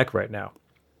on deck right now.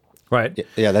 Right?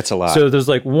 Yeah, that's a lot. So there's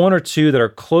like 1 or 2 that are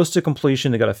close to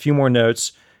completion. They got a few more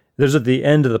notes. There's at the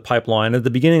end of the pipeline. At the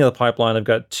beginning of the pipeline, I've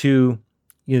got 2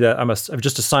 that I've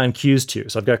just assigned cues to.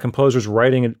 So I've got composers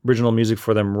writing original music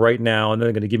for them right now, and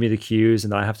they're going to give me the cues,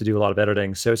 and then I have to do a lot of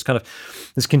editing. So it's kind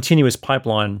of this continuous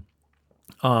pipeline.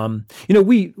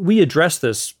 We address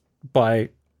this by,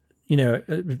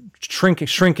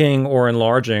 shrinking or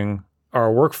enlarging our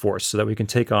workforce so that we can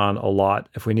take on a lot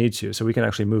if we need to. So we can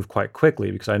actually move quite quickly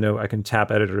because I know I can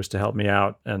tap editors to help me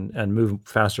out and move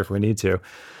faster if we need to.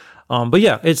 But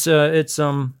yeah, it's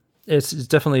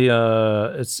definitely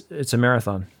it's a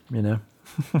marathon,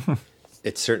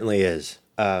 It certainly is.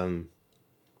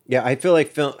 Yeah, I feel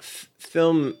like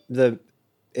film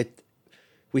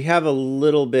we have a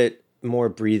little bit more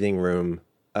breathing room.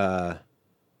 I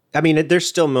mean, there's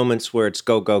still moments where it's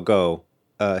go, go, go,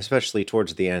 especially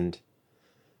towards the end.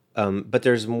 But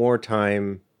there's more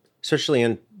time, especially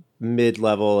in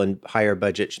mid-level and higher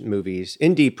budget movies.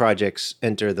 Indie projects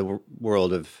enter the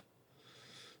world of,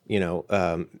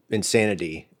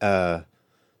 insanity,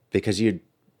 because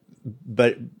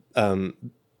but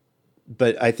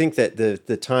I think that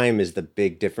the time is the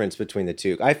big difference between the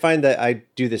two. I find that I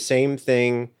do the same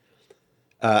thing.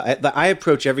 I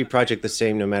approach every project the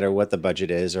same, no matter what the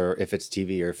budget is, or if it's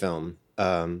TV or film.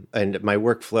 And my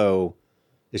workflow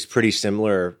is pretty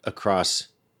similar across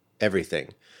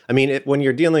everything. I mean, when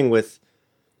you're dealing with,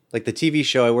 like, the TV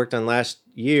show I worked on last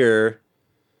year,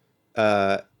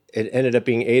 it ended up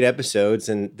being 8 episodes,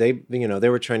 and they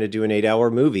were trying to do an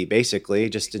 8-hour movie, basically,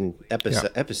 just in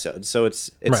episodes. So it's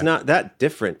right. Not that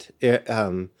different.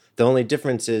 The only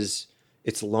difference is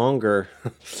it's longer.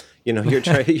 You're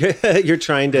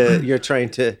trying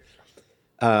to.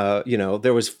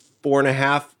 There was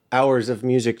 4.5 hours of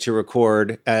music to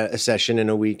record a session in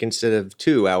a week instead of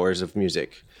 2 hours of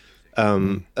music.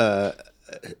 It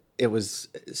was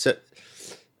so.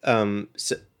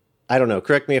 I don't know.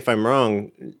 Correct me if I'm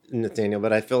wrong, Nathaniel,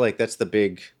 but I feel like that's the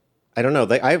big. I don't know.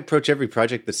 I approach every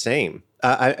project the same.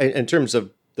 In terms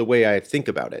of the way I think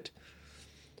about it.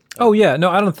 Oh yeah, no,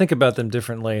 I don't think about them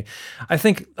differently. I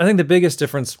think the biggest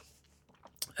difference,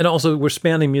 and also we're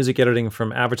spanning music editing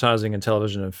from advertising and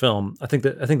television and film. I think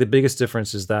the biggest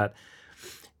difference is that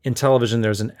in television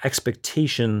there's an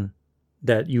expectation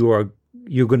that you're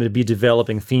going to be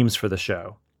developing themes for the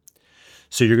show.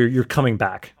 So you're coming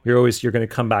back. You're going to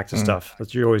come back to stuff.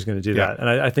 You're always going to do that. And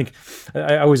I think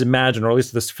I always imagine, or at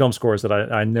least the film scores that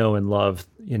I know and love,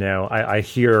 I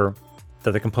hear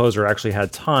that the composer actually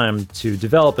had time to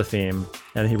develop a theme,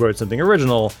 and he wrote something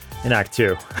original in Act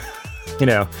 2. He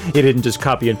didn't just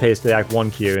copy and paste the Act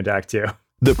 1 cue into Act 2.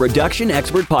 The Production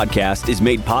Expert Podcast is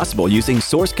made possible using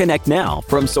Source Connect Now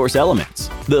from Source Elements,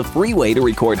 the free way to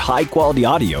record high-quality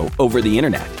audio over the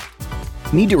internet.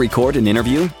 Need to record an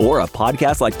interview or a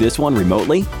podcast like this one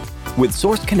remotely? With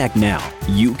Source Connect Now,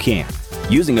 you can.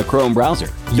 Using a Chrome browser,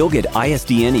 you'll get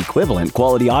ISDN equivalent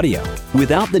quality audio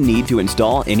without the need to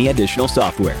install any additional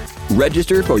software.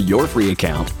 Register for your free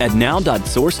account at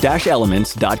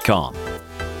now.source-elements.com.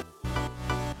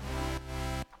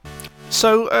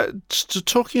 So,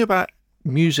 talking about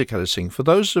music editing, for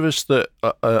those of us that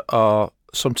are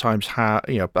sometimes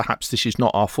perhaps this is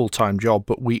not our full-time job,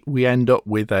 but we end up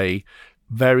with a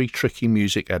very tricky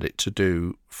music edit to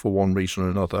do for one reason or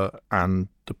another, and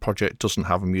the project doesn't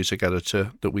have a music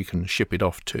editor that we can ship it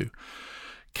off to.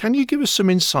 Can you give us some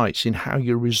insights in how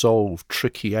you resolve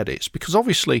tricky edits? Because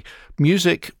obviously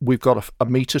music, we've got a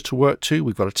meter to work to,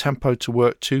 we've got a tempo to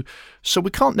work to, so we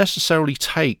can't necessarily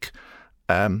take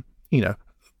 10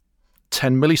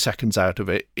 milliseconds out of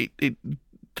it.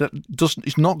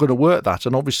 It's not going to work that,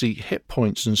 and obviously hit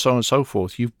points and so on and so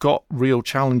forth. You've got real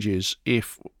challenges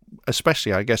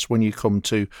especially I guess when you come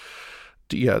to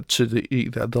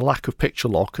the lack of picture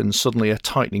lock and suddenly a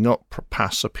tightening up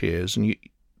pass appears, and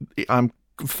I'm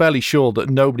fairly sure that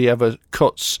nobody ever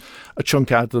cuts a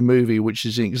chunk out of the movie which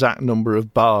is the exact number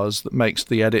of bars that makes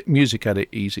the music edit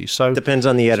easy. So depends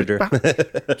on the editor.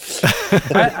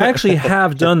 I actually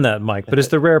have done that, Mike, but it's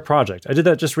the rare project. I did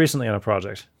that just recently on a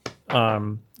project.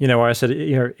 Where I said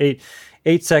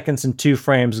 8 seconds and 2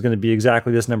 frames is going to be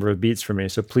exactly this number of beats for me,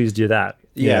 so please do that.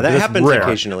 Yeah, that happens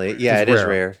occasionally. Yeah, it is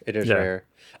rare. It is rare.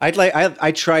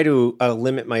 I try to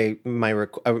limit my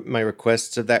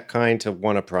requests of that kind to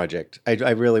one a project.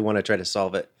 I really want to try to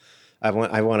solve it. I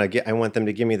want them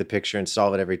to give me the picture and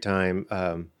solve it every time,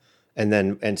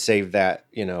 and save that.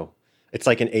 It's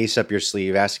like an ace up your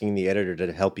sleeve, asking the editor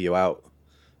to help you out.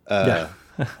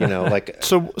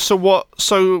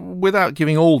 So without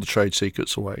giving all the trade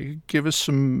secrets away,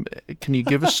 can you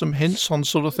give us some hints on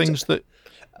sort of things that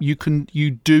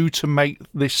you do to make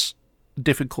this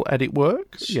difficult edit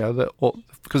work?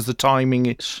 Because the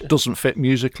timing doesn't fit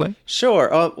musically. Sure.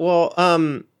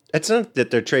 It's not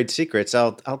that they're trade secrets.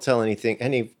 I'll tell anything.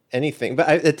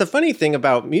 But the funny thing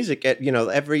about music,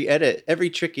 every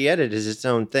tricky edit is its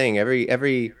own thing.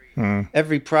 Every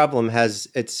problem has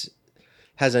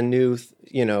a new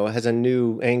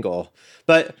angle.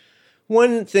 But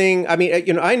one thing,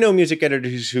 I know music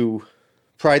editors who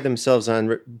pride themselves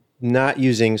on not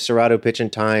using Serato pitch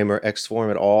and time or Xform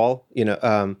at all.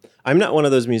 I'm not one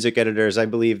of those music editors. I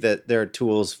believe that there are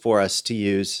tools for us to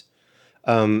use.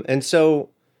 And so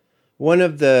one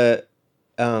of the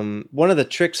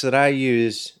tricks that I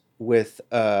use with,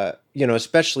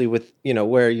 especially with,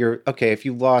 where you're, okay, if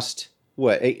you lost,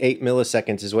 8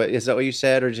 milliseconds is that what you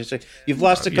said? Or just you've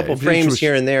lost a couple frames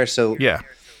here and there. So, yeah,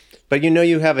 but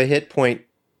you have a hit point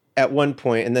at one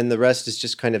point, and then the rest is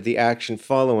just kind of the action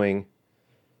following.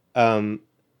 I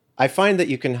find that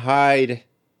you can hide.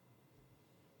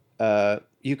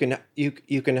 You can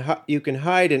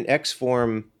hide an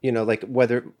Xform. Like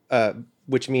whether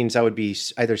which means I would be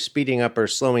either speeding up or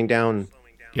slowing down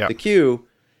the cue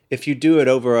if you do it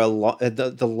over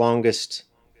the longest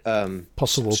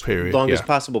possible period.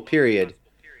 Possible period.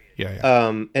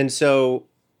 Yeah. And so,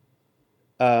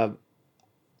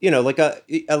 like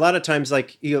a lot of times,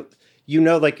 like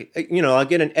I'll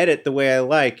get an edit the way I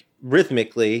like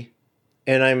rhythmically,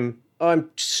 and I'm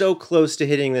so close to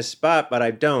hitting this spot, but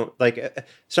I don't. Like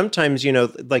sometimes,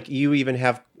 like you even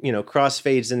have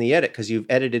crossfades in the edit because you've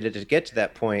edited it to get to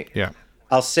that point. Yeah.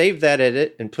 I'll save that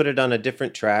edit and put it on a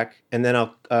different track, and then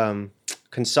I'll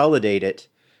consolidate it,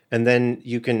 and then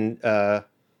you can.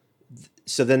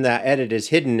 So then that edit is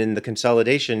hidden in the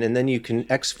consolidation, and then you can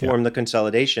Xform the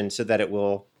consolidation so that it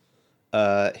will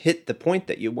hit the point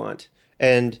that you want.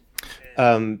 And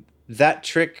that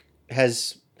trick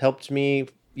has helped me.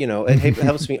 It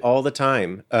helps me all the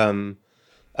time.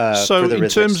 So in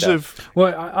terms stuff. of,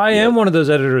 well, I am one of those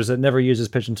editors that never uses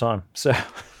pitch and time. So.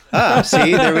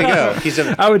 See, there we go.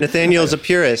 Nathaniel's a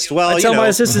purist. Well, I tell my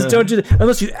assistants, don't do that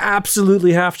unless you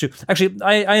absolutely have to. Actually,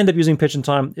 I end up using pitch and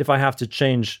time if I have to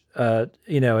change, a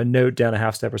note down a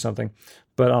half step or something.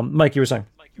 But Mike, you were saying.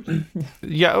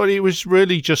 Yeah, well, it was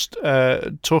really just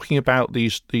talking about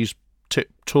these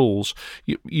tools.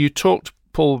 You talked,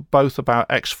 Paul, both about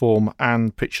Xform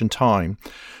and pitch and time.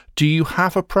 Do you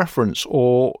have a preference,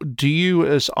 or do you,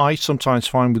 as I sometimes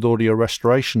find with audio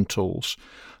restoration tools,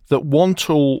 that one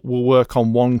tool will work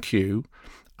on one cue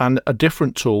and a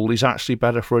different tool is actually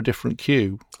better for a different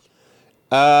cue?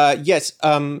 Yes.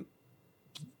 Well,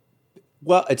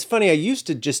 it's funny. I used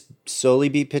to just solely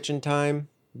be pitch and time,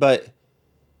 but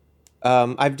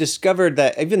I've discovered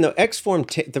that even though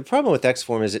Xform, the problem with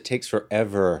Xform is it takes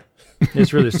forever.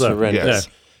 It's really slow. Yes.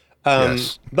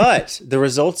 Yes. But the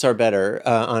results are better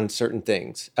on certain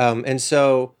things. And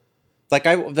so, like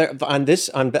on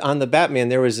the Batman,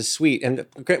 there was a suite, and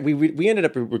we ended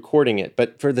up recording it.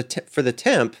 But for the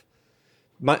temp,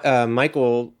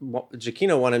 Michael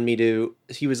Giacchino wanted me to.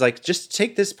 He was like, just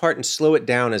take this part and slow it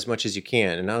down as much as you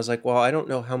can. And I was like, well, I don't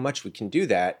know how much we can do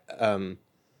that.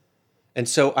 And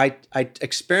so I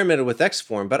experimented with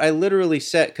Xform, but I literally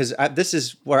set, because this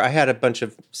is where I had a bunch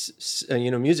of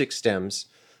music stems,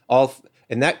 all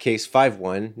in that case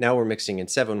 5/1. Now we're mixing in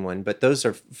 7/1, but those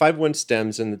are 5/1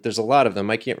 stems, and there's a lot of them.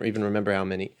 I can't even remember how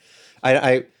many.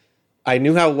 I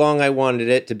knew how long I wanted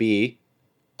it to be.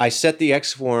 I set the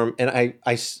Xform, and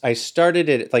I started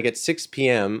it like at 6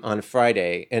 p.m. on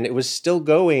Friday, and it was still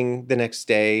going the next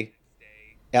day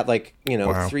at like,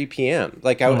 Wow. 3 p.m.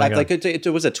 Like it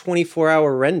was a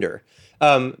 24-hour render.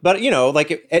 But like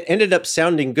it ended up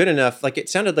sounding good enough. Like it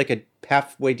sounded like a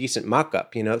halfway decent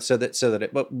mock-up,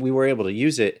 but we were able to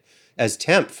use it as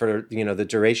temp for, the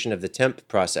duration of the temp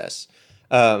process.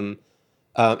 And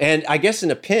I guess in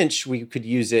a pinch, we could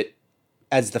use it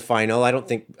as the final. I don't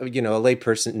think, a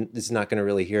layperson is not going to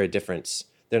really hear a difference.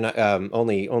 They're not,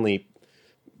 only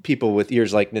people with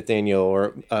ears like Nathaniel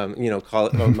or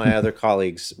or my other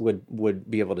colleagues would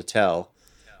be able to tell.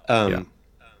 But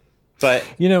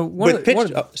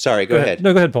sorry, go ahead.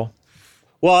 No, go ahead, Paul.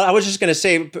 Well, I was just going to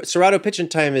say Serato pitch and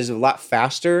time is a lot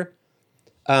faster,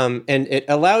 and it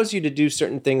allows you to do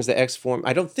certain things that Xform,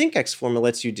 I don't think Xform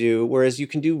lets you do. Whereas you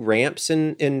can do ramps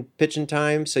in pitch and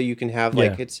time, so you can have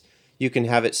you can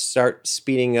have it start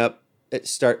speeding up, and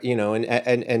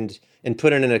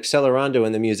put in an accelerando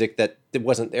in the music that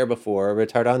wasn't there before, a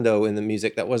retardando in the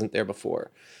music that wasn't there before.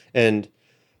 And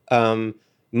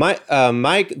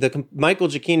Michael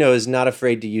Giacchino is not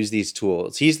afraid to use these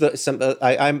tools.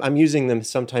 I'm using them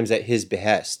sometimes at his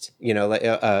behest.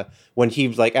 When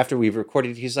he after we've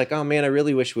recorded, he's like, "Oh man, I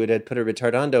really wish we had put a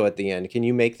retardando at the end. Can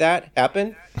you make that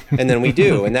happen?" And then we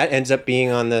do, and that ends up being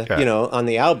on the on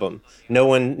the album. No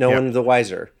one the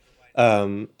wiser.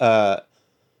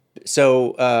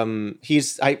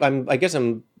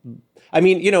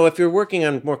 If you're working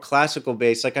on more classical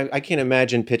bass, like I can't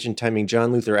imagine pitch and timing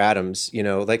John Luther Adams,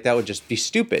 like that would just be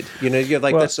stupid. You're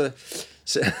like, well, that's a.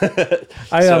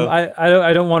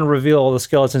 I don't want to reveal all the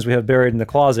skeletons we have buried in the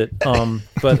closet.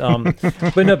 But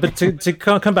to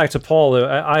come back to Paul,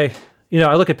 I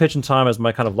look at pitch and time as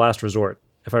my kind of last resort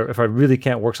if I really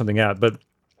can't work something out. But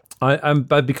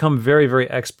I've become very, very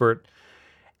expert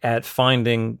at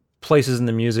finding places in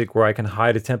the music where I can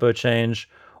hide a tempo change,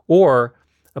 or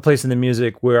a place in the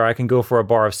music where I can go for a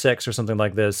bar of 6 or something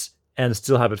like this and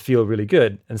still have it feel really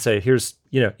good and say, here's,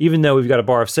 even though we've got a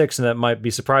bar of 6 and that might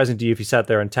be surprising to you if you sat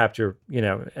there and tapped your,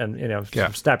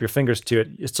 snap your fingers to it,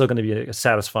 it's still going to be a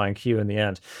satisfying cue in the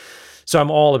end. So I'm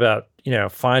all about,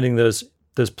 finding those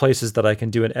places that I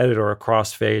can do an edit or a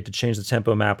crossfade to change the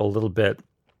tempo map a little bit,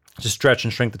 to stretch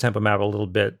and shrink the tempo map a little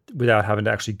bit without having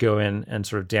to actually go in and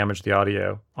sort of damage the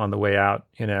audio on the way out,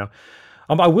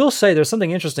 I will say there's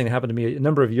something interesting that happened to me a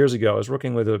number of years ago. I was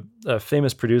working with a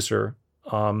famous producer,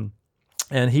 and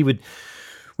we would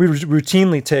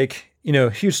routinely take, a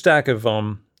huge stack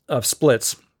of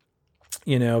splits,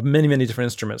 many, many different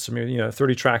instruments,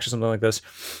 30 tracks or something like this,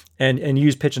 and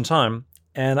use pitch and time.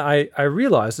 And I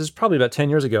realized, this is probably about 10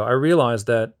 years ago, I realized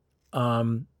that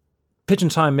pitch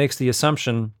and time makes the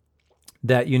assumption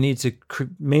that you need to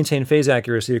maintain phase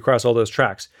accuracy across all those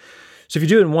tracks. So if you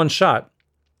do it in one shot,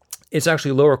 it's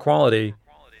actually lower quality.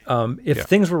 If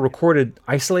things were recorded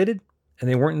isolated and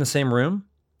they weren't in the same room,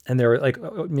 and they were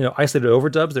isolated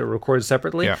overdubs that were recorded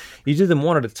separately, you do them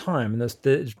one at a time, and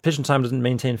the pitch and time doesn't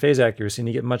maintain phase accuracy, and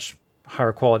you get much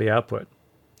higher quality output.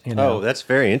 Oh, that's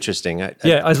very interesting.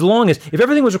 As long as if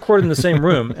everything was recorded in the same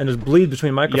room and there's bleed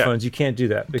between microphones, you can't do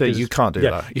that. Because, you can't do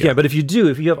that. Yeah, but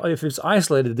if it's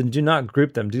isolated, then do not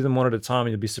group them. Do them one at a time,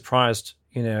 and you'll be surprised.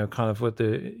 Kind of with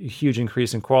the huge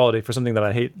increase in quality for something that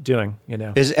I hate doing.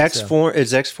 Is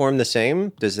Xform the same?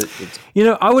 Does it?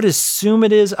 I would assume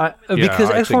it is. Because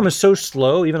Xform is so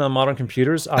slow, even on modern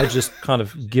computers. I just kind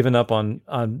of given up on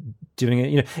doing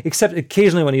it. Except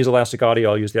occasionally when I use Elastic Audio,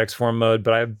 I'll use the Xform mode,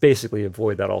 but I basically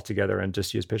avoid that altogether and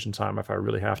just use pitch and time if I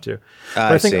really have to.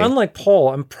 But I think, unlike Paul,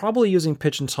 I'm probably using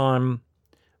pitch and time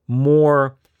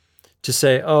more to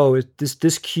say,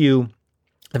 this cue.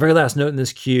 The very last note in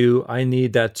this cue, I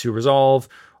need that to resolve,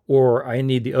 or I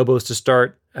need the oboes to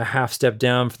start a half step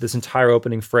down for this entire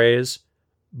opening phrase,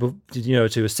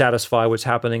 to satisfy what's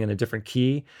happening in a different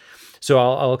key. So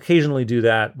I'll occasionally do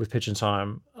that with pitch and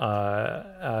time,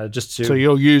 just to. So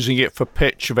you're using it for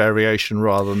pitch variation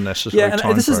rather than necessarily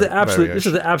time. This is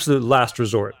the absolute last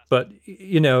resort. But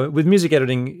with music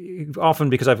editing, often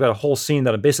because I've got a whole scene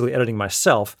that I'm basically editing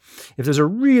myself, if there's a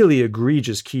really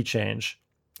egregious key change.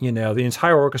 The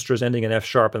entire orchestra is ending in F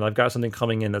sharp, and I've got something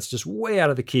coming in that's just way out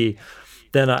of the key.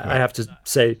 Then I have to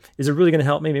say, is it really going to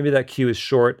help me? Maybe that cue is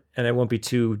short, and it won't be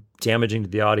too damaging to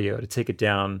the audio to take it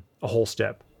down a whole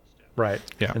step. right?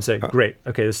 Yeah. And say, great,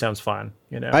 okay, this sounds fine.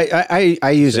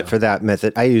 I use it for that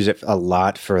method. I use it a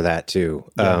lot for that too,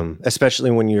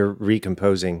 especially when you're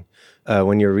recomposing,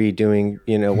 when you're redoing,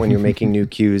 when you're making new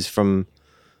cues from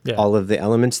all of the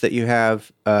elements that you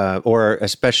have, or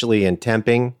especially in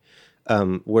temping,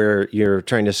 where you're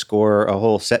trying to score a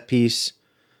whole set piece,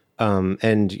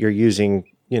 and you're using,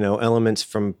 elements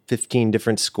from 15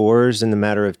 different scores in the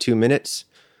matter of 2 minutes.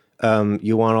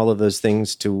 You want all of those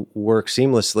things to work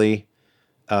seamlessly.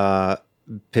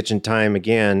 Pitch and time,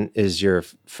 again, is your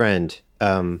friend.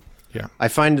 I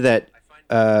find that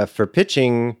for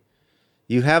pitching,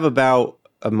 you have about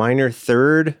a minor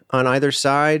third on either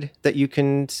side that you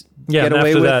can get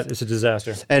away with. After that, it's a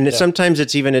disaster. And sometimes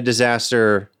it's even a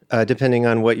disaster, depending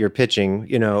on what you're pitching,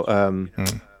 even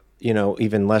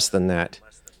less than that.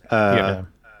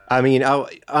 I mean,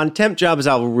 on temp jobs,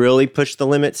 I'll really push the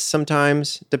limits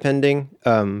sometimes, depending,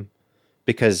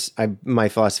 because my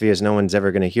philosophy is no one's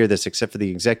ever going to hear this except for the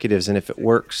executives, and if it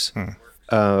works,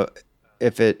 a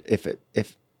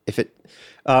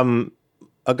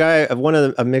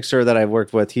mixer that I've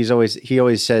worked with, he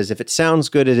always says, if it sounds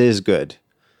good, it is good,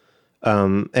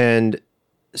 and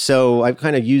so I've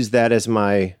kind of used that as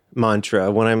my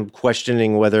mantra when I'm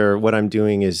questioning whether what I'm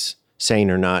doing is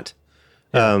sane or not.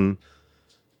 Yeah.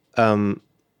 And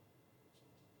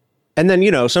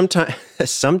then,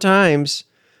 sometimes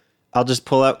I'll just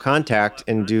pull out Kontakt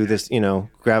and do this,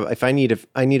 grab, if I need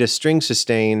a string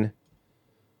sustain,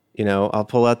 I'll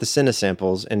pull out the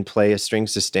Cinesamples and play a string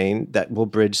sustain that will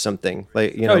bridge something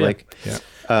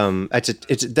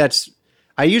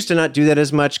I used to not do that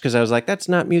as much because I was like, that's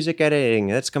not music editing,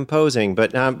 that's composing.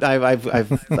 But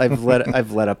I've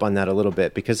let up on that a little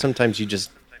bit because sometimes you just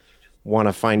want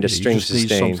to find a string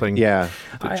sustain. Yeah.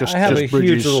 I have a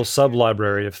huge little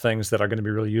sub-library of things that are going to be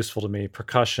really useful to me.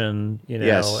 Percussion,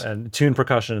 and tune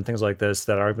percussion and things like this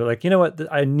that are like, you know what,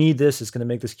 I need this. It's going to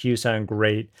make this cue sound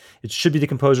great. It should be the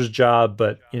composer's job,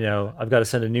 but, I've got to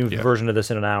send a new version of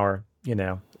this in an hour,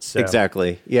 So,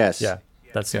 exactly. Yes. Yeah.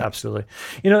 That's absolutely.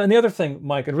 And the other thing,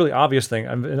 Mike, a really obvious thing,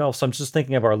 and also I'm just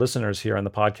thinking of our listeners here on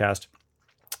the podcast,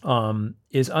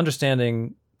 is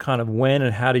understanding kind of when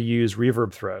and how to use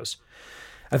reverb throws.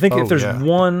 I think if there's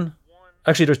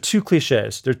there's two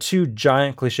cliches. There are two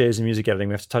giant cliches in music editing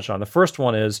we have to touch on. The first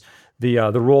one is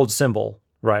the rolled cymbal,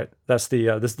 right? That's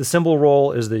the cymbal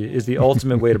roll is the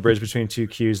ultimate way to bridge between two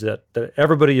cues that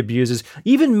everybody abuses.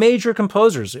 Even major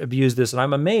composers abuse this, and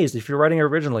I'm amazed. If you're writing it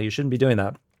originally, you shouldn't be doing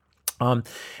that. And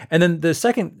then the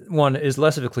second one is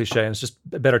less of a cliche, and it's just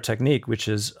a better technique, which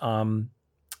is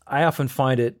I often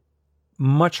find it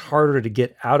much harder to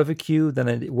get out of a cue than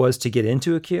it was to get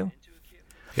into a cue.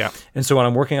 Yeah. And so when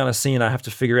I'm working on a scene, I have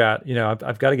to figure out,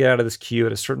 I've got to get out of this cue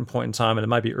at a certain point in time, and it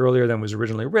might be earlier than was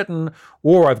originally written,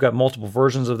 or I've got multiple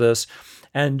versions of this,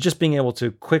 and just being able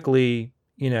to quickly,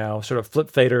 sort of flip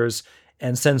faders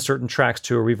and send certain tracks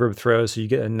to a reverb throw so you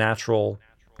get a natural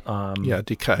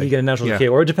decay. You get a natural decay,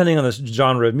 or depending on the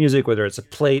genre of music, whether it's a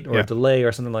plate or a delay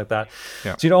or something like that.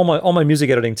 Yeah. So all my music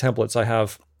editing templates, I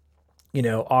have,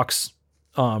 aux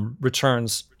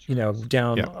returns,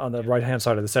 down on the right hand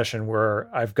side of the session where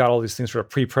I've got all these things sort of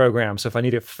pre-programmed. So if I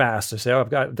need it fast, I say, I've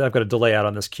got a delay out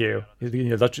on this cue.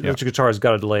 Electric guitar has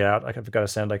got a delay out. I've got to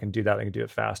send. I can do that. I can do it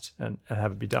fast and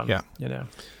have it be done. Yeah.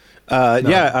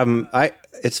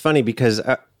 It's funny because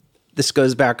this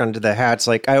goes back onto the hats.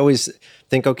 Like I always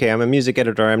think, okay, I'm a music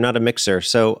editor. I'm not a mixer.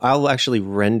 So I'll actually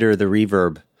render the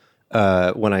reverb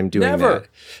when I'm doing that.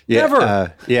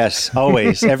 Never. Yes,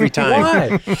 always, every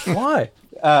time. Why?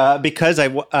 Because I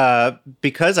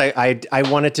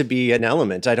want it to be an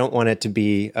element. I don't want it to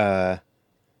be. I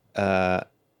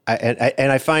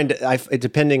find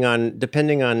depending on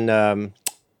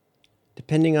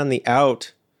the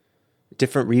out,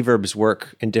 different reverbs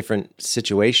work in different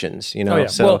situations.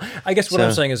 Well, I guess what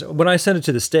I'm saying is when I send it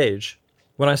to the stage,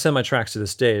 when I send my tracks to the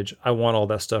stage, I want all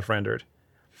that stuff rendered.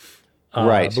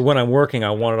 Right. But when I'm working, I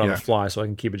want it on the fly so I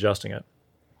can keep adjusting it.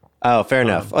 Oh, fair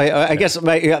enough. I guess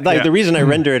the reason I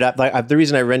render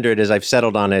it is I've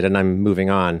settled on it and I'm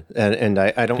moving on, and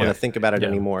I don't want to think about it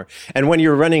anymore. And when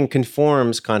you're running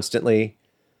conforms constantly,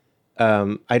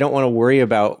 I don't want to worry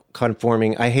about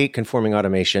conforming. I hate conforming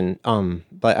automation,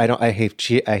 but I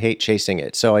hate chasing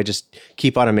it. So I just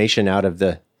keep automation out of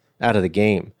the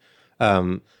game,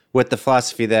 with the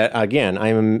philosophy that again,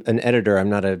 I'm an editor. I'm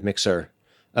not a mixer.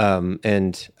 So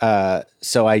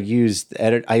I use the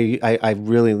edit. I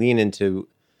really lean into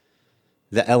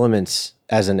the elements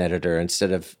as an editor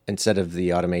instead of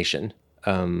the automation.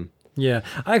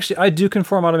 I do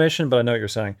conform automation, but I know what you're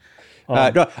saying.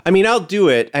 No, I mean I'll do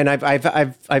it, and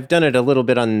I've done it a little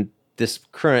bit on this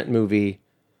current movie.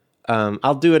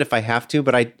 I'll do it if I have to,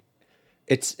 but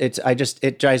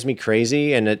it drives me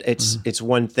crazy, and it's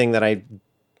one thing that I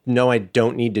know I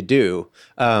don't need to do.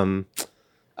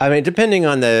 I mean, depending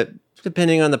on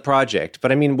the project,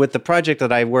 but I mean, with the project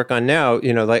that I work on now,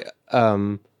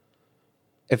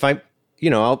 if I,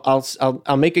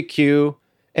 I'll make a cue,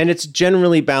 and it's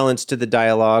generally balanced to the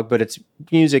dialogue, but it's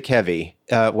music heavy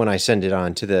when I send it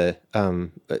on to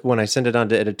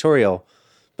editorial.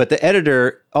 But the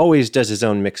editor always does his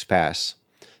own mix pass.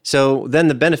 So then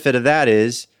the benefit of that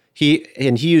is he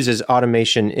uses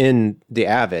automation in the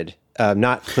Avid.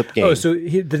 Not Clipgain. Oh, so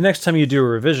the next time you do a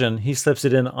revision, he slips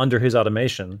it in under his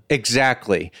automation.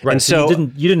 Exactly. Right. And so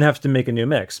you didn't have to make a new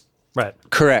mix. Right.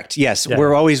 Correct. Yes. Yeah.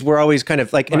 We're always kind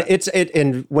of like, right.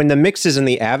 And when the mix is in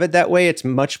the Avid that way, it's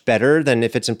much better than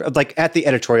if it's like at the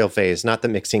editorial phase, not the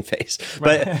mixing phase.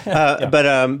 But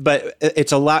but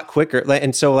it's a lot quicker.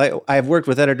 And so I've worked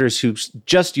with editors who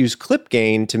just use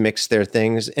Clipgain to mix their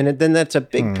things, and then that's a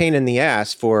big pain in the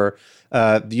ass for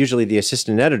usually the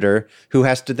assistant editor, who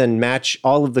has to then match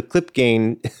all of the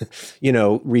Clipgain,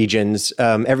 regions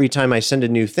every time I send a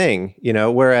new thing.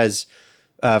 Whereas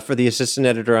for the assistant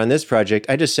editor on this project,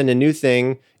 I just send a new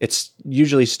thing. It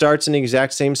usually starts in the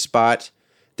exact same spot.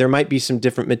 There might be some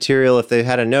different material if they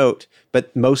had a note,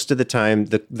 but most of the time,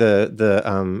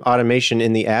 the automation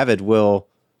in the Avid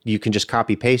you can just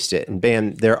copy paste it, and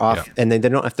bam, they're off, and they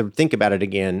don't have to think about it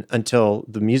again until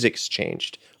the music's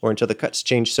changed or until the cuts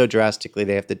change so drastically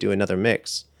they have to do another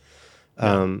mix.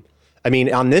 I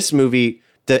mean, on this movie,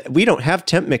 we don't have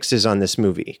temp mixes on this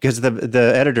movie because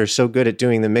the editor's so good at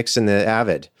doing the mix in the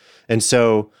Avid. And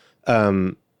so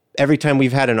every time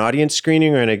we've had an audience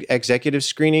screening or an executive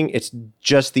screening, it's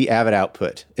just the Avid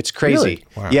output. It's crazy. Really?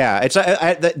 Wow. Yeah,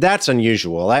 that's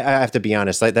unusual. I have to be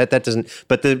honest. Like that doesn't.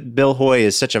 But Bill Hoy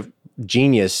is such a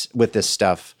genius with this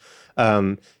stuff.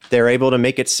 They're able to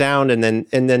make it sound and then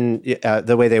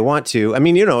the way they want to. I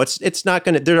mean, it's not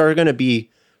gonna. There are gonna be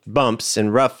bumps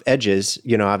and rough edges,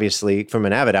 obviously from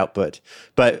an Avid output.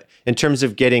 But in terms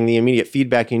of getting the immediate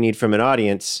feedback you need from an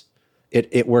audience,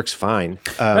 it works fine.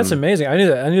 That's amazing. I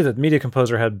knew that Media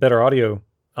Composer had better audio,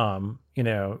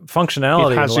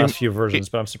 functionality in the last few versions,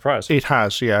 but I'm surprised. It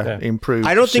has, improved.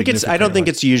 I don't think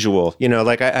it's usual.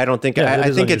 I don't think.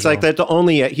 I think it's like that.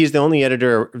 He's the only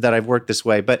editor that I've worked this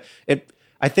way. But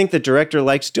I think the director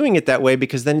likes doing it that way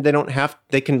because then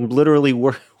they can literally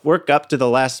work up to the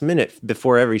last minute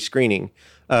before every screening.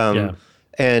 And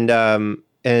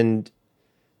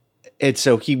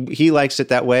so he likes it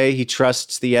that way. He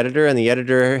trusts the editor, and the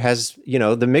editor has,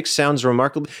 the mix sounds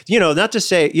remarkable. Not to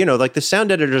say, like the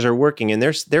sound editors are working and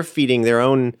they're feeding their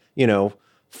own, 5.1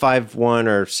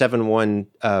 or 7.1.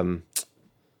 I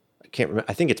can't remember.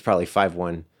 I think it's probably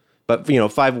 5.1, but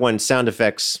 5.1 sound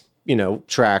effects,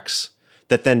 tracks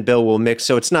that then Bill will mix.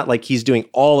 So it's not like he's doing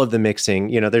all of the mixing.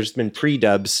 There's been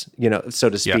pre-dubs, so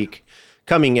to speak,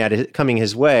 coming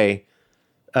his way.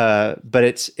 But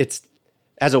it's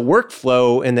as a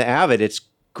workflow in the Avid, it's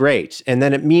great. And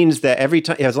then it means that every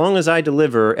time, as long as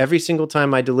every single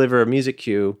time I deliver a music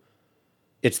cue,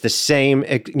 it's the same,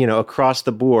 across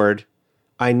the board.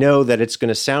 I know that it's going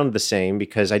to sound the same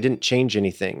because I didn't change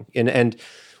anything. And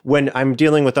when I'm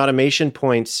dealing with automation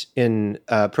points in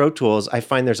Pro Tools, I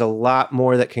find there's a lot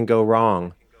more that can go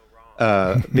wrong.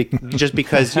 Just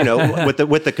because,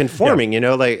 with the conforming,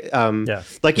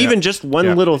 even just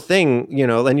one little thing,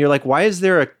 and you're like, why is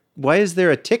there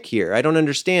a tick here? I don't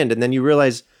understand. And then you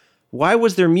realize, why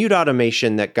was there mute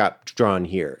automation that got drawn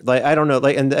here? Like, I don't know.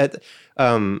 Like, and that,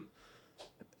 half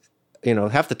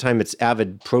the time it's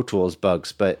Avid Pro Tools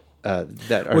bugs, but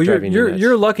that are driving you nuts.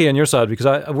 You're lucky on your side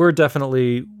because we're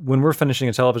definitely, when we're finishing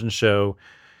a television show,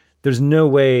 there's no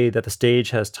way that the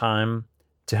stage has time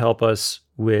to help us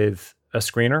with a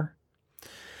screener.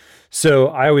 So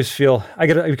I always feel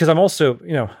because I'm also,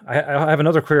 I have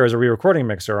another career as a re-recording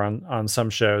mixer on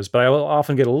some shows, but I will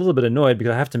often get a little bit annoyed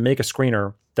because I have to make a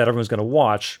screener that everyone's going to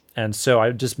watch. And so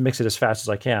I just mix it as fast as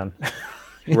I can.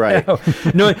 Right.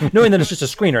 Knowing that it's just a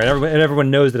screener and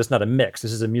everyone knows that it's not a mix.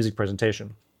 This is a music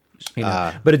presentation.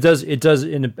 But it does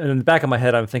in the back of my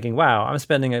head, I'm thinking, wow, I'm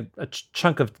spending a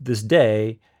chunk of this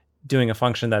day doing a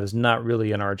function that is not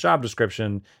really in our job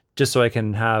description just so I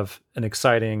can have an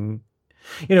exciting,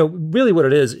 really what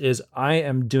it is I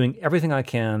am doing everything I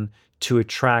can to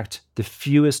attract the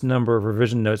fewest number of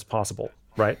revision notes possible.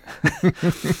 Right.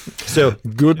 So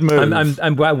good move.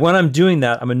 When I'm doing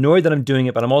that, I'm annoyed that I'm doing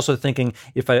it, but I'm also thinking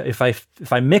if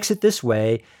I mix it this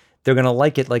way, they're going to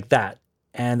like it like that.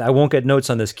 And I won't get notes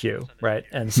on this cue, right?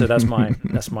 And so that's my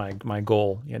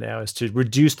goal, is to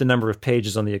reduce the number of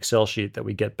pages on the Excel sheet that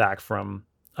we get back from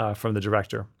the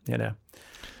director,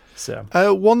 So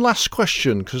one last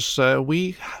question, because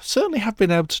we certainly have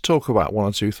been able to talk about one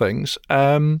or two things.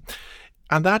 And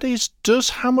that is, does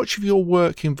how much of your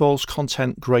work involves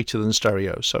content greater than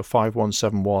stereo? So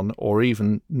 5171, or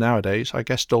even nowadays, I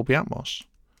guess, Dolby Atmos?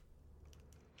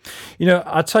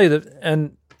 I'll tell you that,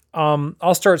 and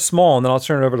I'll start small and then I'll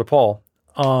turn it over to Paul.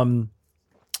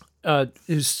 It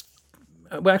was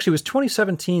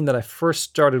 2017 that I first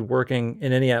started working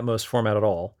in any Atmos format at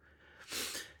all.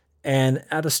 And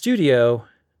at the studio,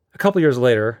 a couple years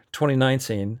later,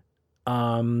 2019,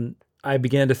 I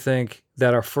began to think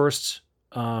that our first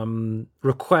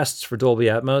requests for Dolby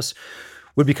Atmos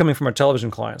would be coming from our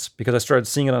television clients, because I started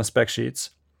seeing it on spec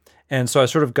sheets. And so I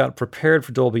sort of got prepared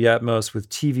for Dolby Atmos with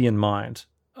TV in mind,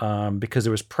 because there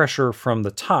was pressure from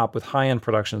the top with high-end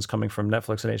productions coming from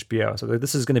Netflix and HBO. So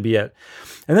this is going to be it.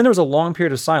 And then there was a long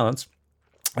period of silence.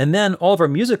 And then all of our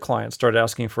music clients started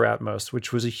asking for Atmos,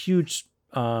 which was a huge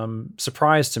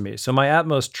surprise to me. So my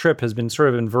Atmos trip has been sort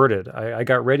of inverted. I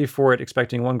got ready for it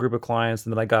expecting one group of clients,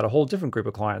 and then I got a whole different group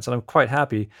of clients, and I'm quite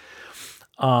happy.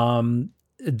 At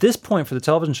this point, for the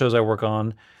television shows I work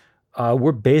on,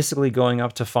 we're basically going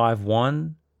up to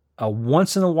 5.1.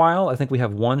 Once in a while, I think we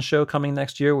have one show coming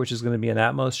next year, which is going to be an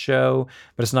Atmos show,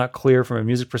 but it's not clear from a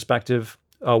music perspective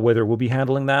whether we'll be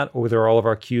handling that or whether all of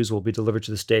our cues will be delivered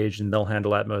to the stage and they'll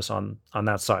handle Atmos on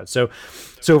that side. So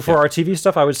for our TV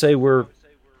stuff, I would say we're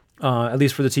at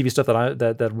least for the TV stuff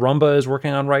that Rumba is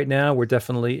working on right now, we're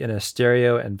definitely in a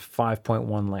stereo and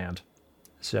 5.1 land.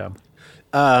 So.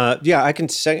 I can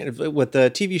say with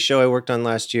the TV show I worked on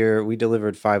last year, we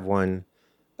delivered 5.1.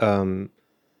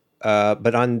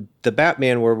 But on the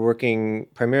Batman, we're working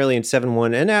primarily in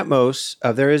 7.1 and Atmos.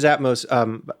 There is Atmos.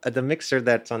 The mixer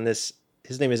that's on this,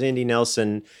 his name is Andy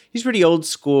Nelson. He's pretty old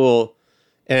school,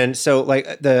 and so like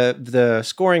the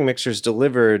scoring mixers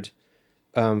delivered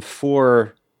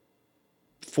for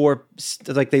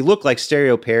like they look like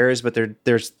stereo pairs, but they're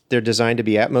designed to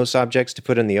be Atmos objects to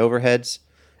put in the overheads.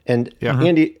 And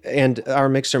Andy and our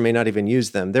mixer may not even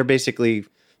use them. They're basically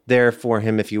there for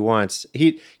him if he wants.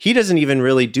 He doesn't even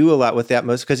really do a lot with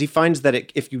Atmos, because he finds that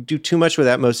if you do too much with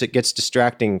Atmos, it gets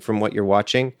distracting from what you're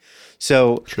watching.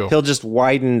 So He'll just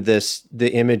widen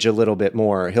the image a little bit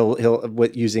more. He'll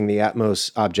using the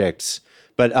Atmos objects.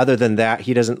 But other than that,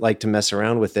 he doesn't like to mess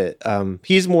around with it.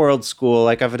 He's more old school.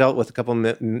 Like I've dealt with a couple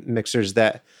mixers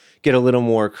that get a little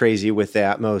more crazy with the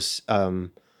Atmos.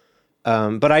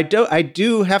 But I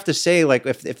do have to say, like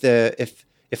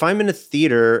if I'm in a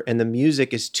theater and the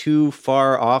music is too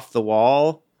far off the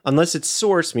wall, unless it's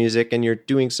source music and you're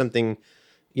doing something,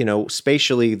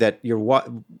 spatially that you're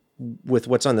with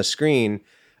what's on the screen,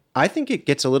 I think it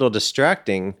gets a little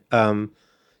distracting.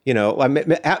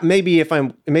 Maybe if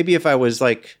I was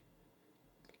like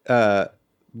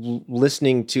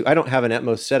listening to, I don't have an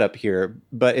Atmos setup here,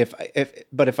 but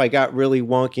if I got really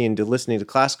wonky into listening to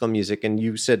classical music and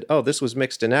you said, oh, this was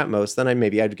mixed in Atmos, then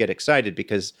I'd get excited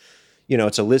because,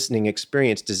 it's a listening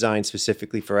experience designed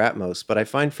specifically for Atmos. But I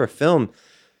find for film,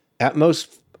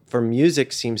 Atmos for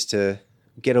music seems to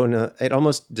get on it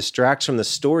almost distracts from the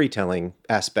storytelling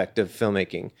aspect of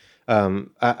filmmaking.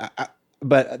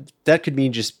 But that could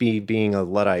mean just being a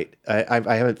Luddite.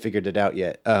 I haven't figured it out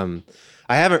yet. I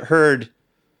haven't heard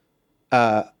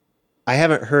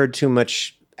too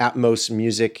much Atmos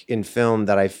music in film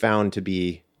that I found to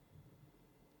be,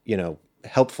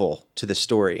 helpful to the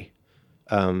story.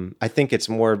 I think it's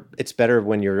better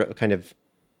when you're kind of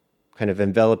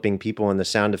enveloping people in the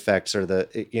sound effects or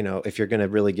if you're going to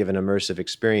really give an immersive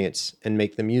experience and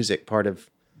make the music part of,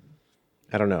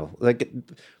 I don't know, like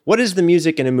what is the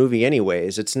music in a movie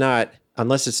anyways? It's not,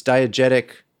 unless it's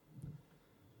diegetic,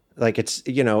 like it's,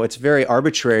 it's very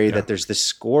arbitrary that there's this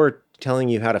score telling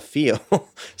you how to feel.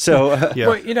 So, I'm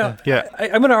going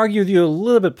to argue with you a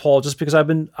little bit, Paul, just because I've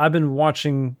been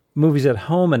watching movies at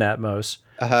home in Atmos.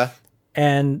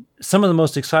 And some of the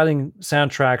most exciting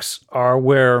soundtracks are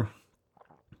where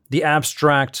the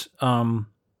abstract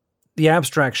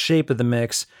shape of the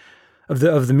mix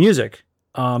of the music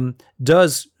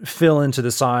does fill into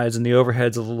the sides and the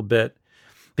overheads a little bit,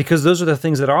 because those are the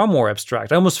things that are more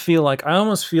abstract. I almost feel like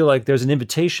there's an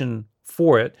invitation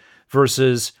for it,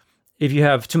 versus if you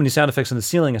have too many sound effects in the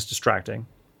ceiling, it's distracting,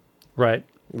 right?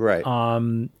 Right.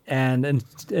 And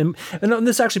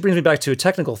this actually brings me back to a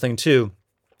technical thing too,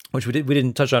 which we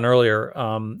didn't touch on earlier,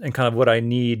 and kind of what I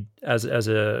need as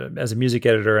a music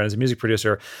editor and as a music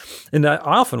producer. And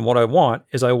often what I want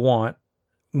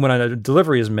when a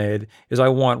delivery is made is I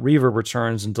want reverb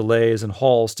returns and delays and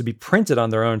halls to be printed on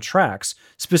their own tracks,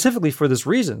 specifically for this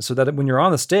reason, so that when you're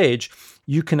on the stage,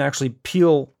 you can actually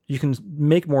you can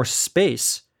make more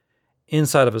space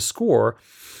inside of a score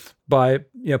by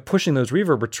pushing those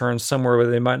reverb returns somewhere where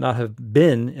they might not have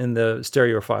been in the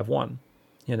Stereo 5.1,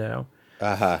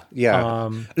 Yeah.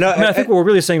 No, I think what we're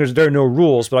really saying is there are no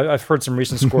rules, but I've heard some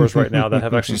recent scores right now that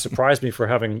have actually surprised me for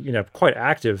having quite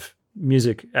active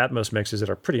music Atmos mixes that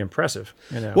are pretty impressive.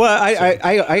 Well,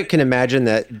 I can imagine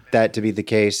that to be the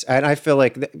case, and I feel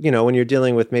like when you're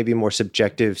dealing with maybe more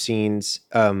subjective scenes,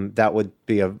 that would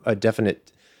be a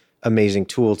definite amazing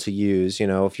tool to use.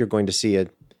 If you're going to see a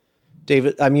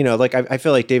David, I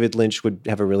feel like David Lynch would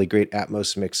have a really great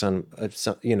Atmos mix on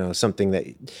something that.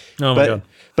 Oh my God.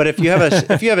 But if you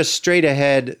have a straight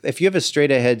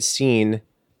ahead scene,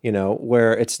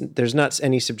 where there's not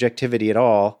any subjectivity at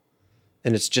all,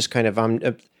 and it's just kind of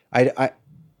I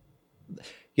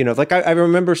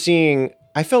remember seeing.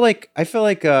 I feel like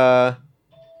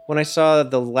when I saw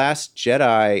The Last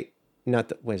Jedi,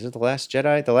 is it The Last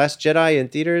Jedi? The Last Jedi in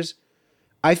theaters,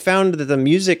 I found that the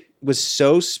music was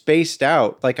so spaced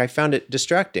out, like I found it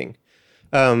distracting.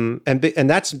 And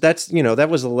that's that's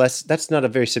not a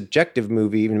very subjective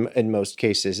movie in most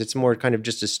cases. It's more kind of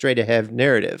just a straight ahead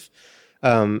narrative.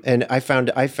 And I found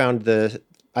the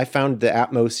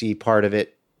Atmos-y part of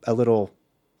it a little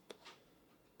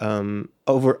overdone.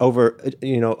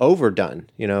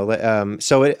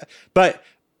 But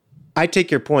I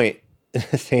take your point,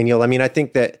 Nathaniel. I mean, I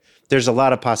think that there's a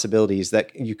lot of possibilities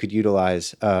that you could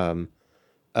utilize.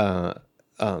 To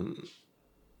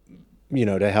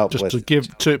help just with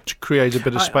to create a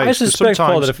bit of space. I suspect,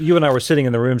 Paul, that if you and I were sitting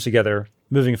in the room together,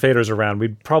 moving faders around,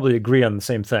 we'd probably agree on the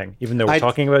same thing. Even though we're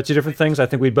talking about two different things, I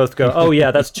think we'd both go, "Oh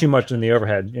yeah, that's too much in the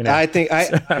overhead." I think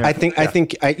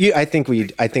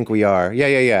we are.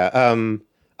 Yeah.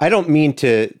 I don't mean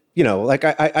to.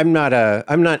 I'm not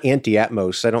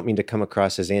anti-Atmos. I don't mean to come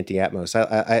across as anti-Atmos.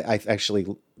 I actually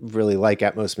really like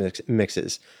Atmos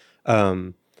mixes.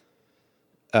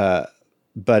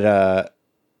 But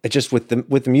it just with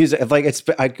the music,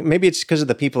 like maybe it's because of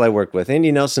the people I work with.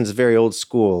 Andy Nelson's very old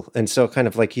school, and so kind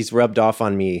of like he's rubbed off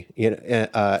on me,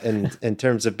 in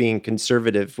terms of being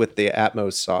conservative with the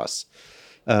Atmos sauce.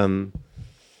 But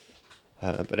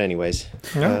anyways,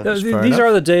 these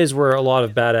are the days where a lot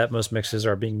of bad Atmos mixes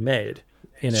are being made.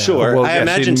 Sure, well, I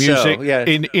imagine music, so. Yeah,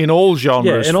 in all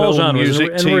genres, in all film, genres,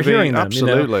 music, and TV, we're hearing them.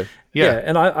 absolutely. Yeah,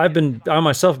 and I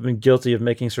myself have been guilty of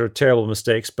making sort of terrible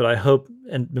mistakes, but I hope,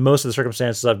 and most of the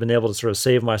circumstances, I've been able to sort of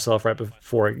save myself right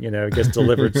before it gets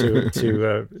delivered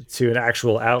to an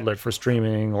actual outlet for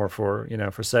streaming or for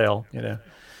sale.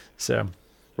 So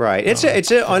right. It's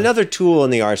another tool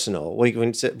in the arsenal. We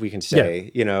can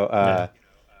say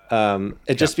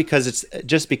just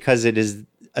because it is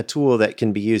a tool that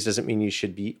can be used doesn't mean you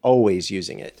should be always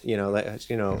using it.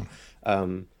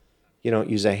 You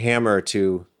don't use a hammer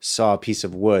to saw a piece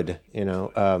of wood,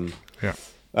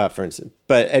 for instance.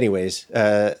 But anyways,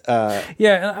 and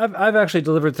I've actually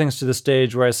delivered things to the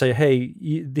stage where I say, hey,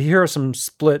 here are some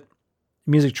split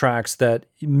music tracks that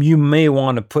you may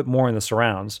want to put more in the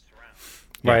surrounds,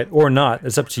 right? Or not.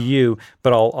 It's up to you.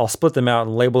 But I'll split them out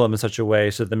and label them in such a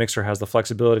way so that the mixer has the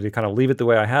flexibility to kind of leave it the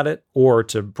way I had it, or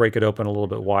to break it open a little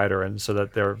bit wider, and so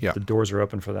that the doors are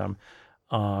open for them.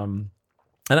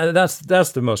 And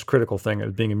that's the most critical thing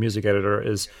of being a music editor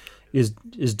is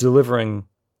delivering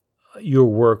your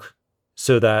work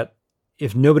so that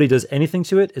if nobody does anything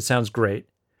to it, it sounds great.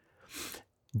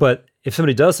 But if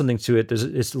somebody does something to it,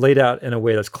 it's laid out in a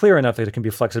way that's clear enough that it can be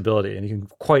flexibility, and you can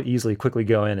quite easily, quickly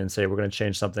go in and say, we're going to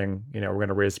change something. We're going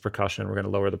to raise the percussion, we're going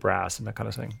to lower the brass, and that kind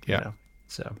of thing.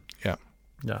 So yeah.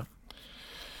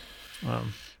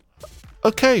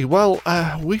 Okay, well,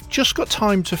 we've just got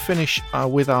time to finish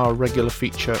with our regular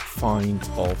feature, Find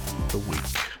of the Week.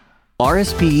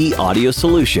 RSPE Audio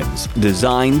Solutions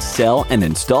design, sell, and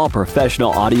install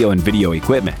professional audio and video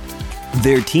equipment.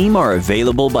 Their team are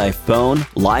available by phone,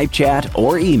 live chat,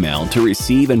 or email to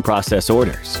receive and process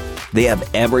orders. They have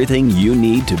everything you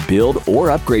need to build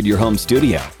or upgrade your home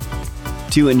studio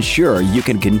to ensure you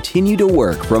can continue to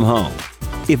work from home.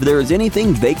 If there is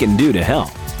anything they can do to help,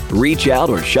 reach out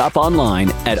or shop online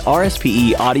at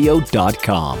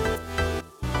rspeaudio.com.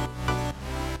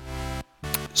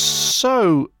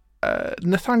 So,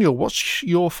 Nathaniel, what's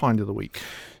your find of the week?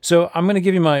 So I'm going to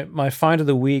give you my find of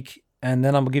the week, and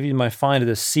then I'm going to give you my find of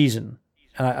the season.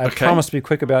 And I promise to be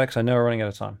quick about it because I know we're running out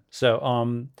of time.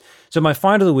 So, my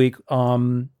find of the week,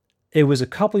 it was a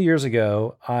couple years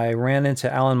ago. I ran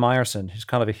into Alan Meyerson, who's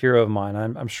kind of a hero of mine.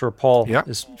 I'm sure Paul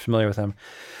is familiar with him,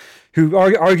 who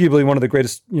arguably one of the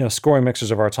greatest scoring mixers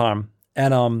of our time.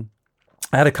 And I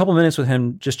had a couple minutes with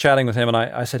him, just chatting with him, and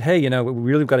I said, hey, we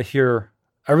really got to hear.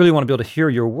 I really want to be able to hear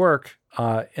your work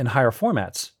in higher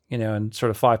formats, and sort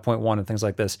of 5.1 and things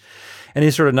like this. And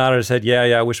he sort of nodded his head, yeah,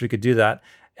 I wish we could do that.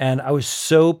 And I was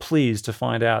so pleased to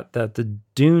find out that the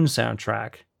Dune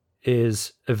soundtrack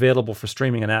is available for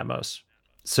streaming in Atmos.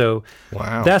 So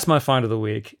Wow. that's my find of the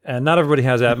week. And not everybody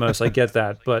has Atmos, I get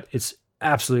that, but it's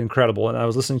absolutely incredible. And I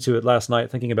was listening to it last night,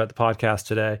 thinking about the podcast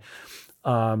today.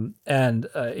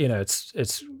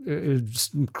 It's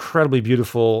incredibly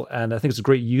beautiful, and I think it's a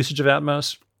great usage of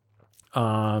Atmos.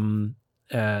 And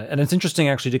it's interesting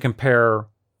actually to compare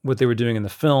what they were doing in the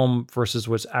film versus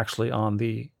what's actually on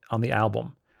the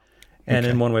album. And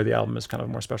in one way, the album is kind of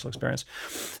a more special experience.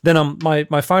 Then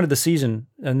my find of the season,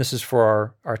 and this is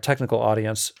for our technical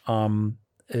audience,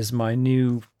 is my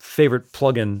new favorite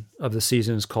plugin of the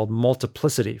season is called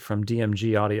Multiplicity from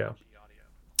DMG Audio.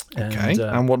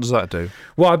 And what does that do?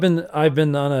 Well, I've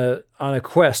been on a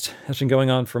quest that's been going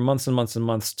on for months and months and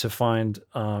months to find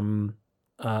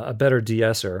a better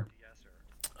de-esser.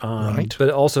 Right.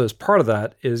 But also as part of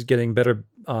that is getting better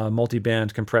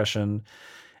multi-band compression,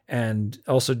 and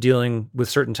also dealing with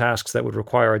certain tasks that would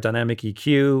require a dynamic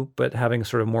EQ, but having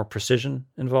sort of more precision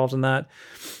involved in that.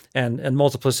 And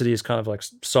Multiplicity has kind of like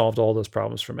solved all those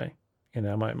problems for me. You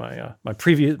know, my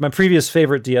previous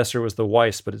favorite de-esser was the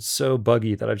Weiss, but it's so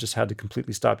buggy that I've just had to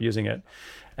completely stop using it.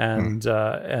 And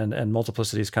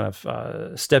Multiplicity's kind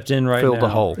of stepped in right now. Filled a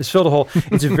hole. It's filled a hole.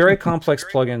 It's a very complex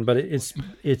plugin, but it's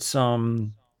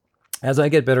as I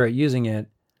get better at using it,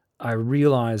 I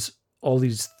realize all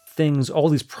these things, all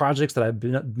these projects that I've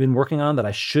been working on that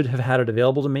I should have had it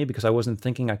available to me because I wasn't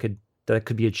thinking that it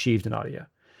could be achieved in audio.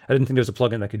 I didn't think there was a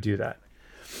plugin that could do that.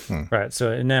 Right.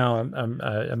 So now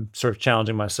I'm sort of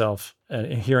challenging myself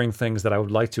and hearing things that I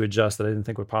would like to adjust that I didn't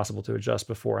think were possible to adjust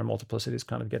before, and Multiplicity is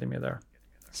kind of getting me there.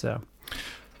 So,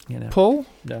 Paul,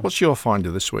 what's your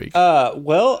finder this week? I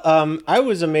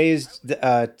was amazed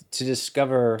to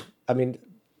discover. I mean,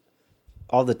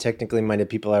 all the technically minded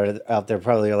people out there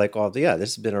probably are like, "Oh, yeah,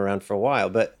 this has been around for a while,"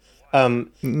 but.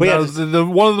 One of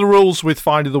the rules with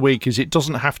Find of the Week is it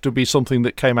doesn't have to be something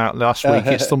that came out last week.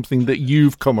 It's something that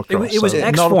you've come across. It was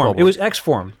X-Form. It was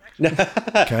X-Form.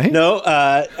 Okay. No.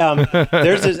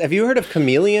 There's this. Have you heard of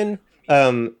Chameleon?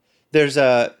 It's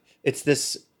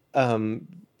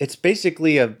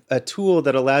basically a tool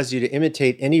that allows you to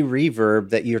imitate any reverb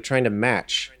that you're trying to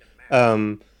match.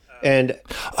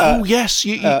 Yes,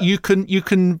 you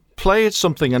can play at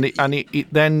something and it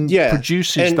then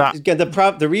produces that. Again,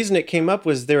 the reason it came up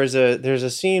was there's a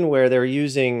scene where they were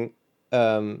using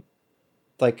audio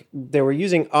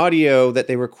that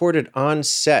they recorded on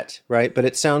set, right? But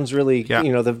it sounds really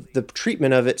the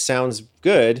treatment of it sounds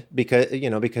good because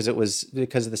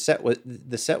the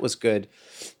set was good,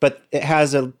 but it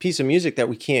has a piece of music that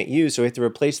we can't use, so we have to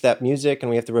replace that music,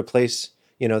 and we have to replace.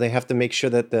 They have to make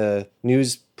sure that the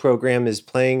news program is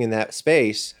playing in that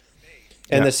space.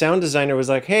 And the sound designer was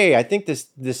like, "Hey, I think this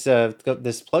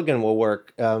plugin will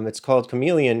work. It's called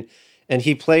Chameleon," and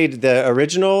he played the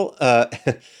original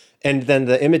and then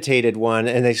the imitated one,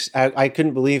 and I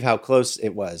couldn't believe how close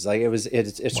it was. Like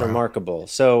it's wow. Remarkable.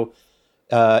 So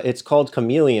it's called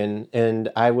Chameleon, and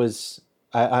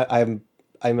I'm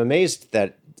amazed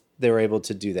that they were able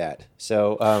to do that.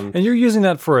 So and you're using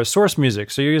that for a source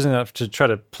music, so you're using that to try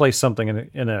to place something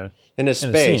in a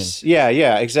space.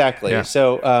 Yeah, exactly. Yeah.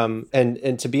 So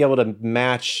and to be able to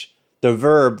match the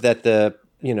verb that the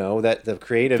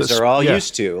creatives are all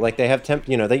used to, like they have temp,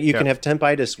 that you can have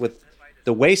tempitis with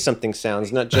the way something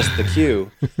sounds, not just the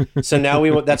cue. So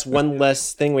now that's one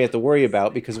less thing we have to worry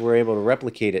about because we're able to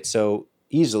replicate it so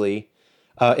easily.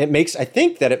 I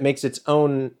think that it makes its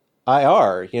own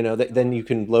IR, that then you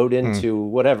can load into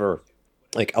whatever,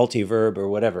 like Altiverb or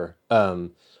whatever.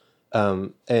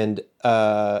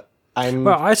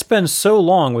 I spend so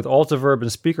long with Altiverb and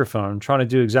speakerphone trying to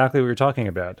do exactly what you're talking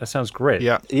about. That sounds great.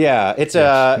 Yeah. It's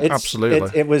absolutely.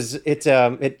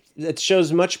 It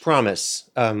shows much promise,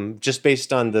 just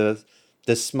based on the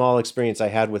small experience I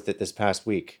had with it this past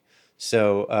week.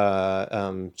 So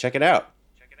check it out.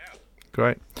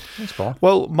 Great. Thanks, Paul.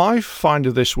 Well, my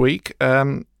finder this week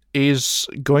is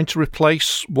going to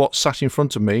replace what sat in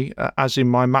front of me, as in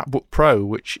my MacBook Pro,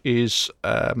 which is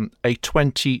a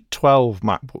 2012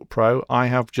 MacBook Pro. I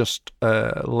have just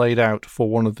laid out for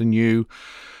one of the new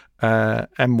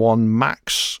M1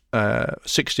 Max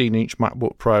 16-inch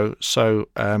MacBook Pro. So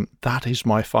that is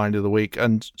my find of the week,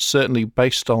 and certainly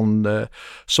based on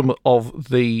some of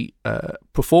the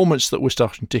performance that we're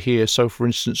starting to hear. So, for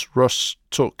instance, Russ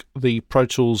took the Pro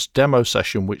Tools demo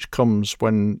session, which you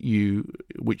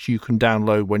can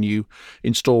download when you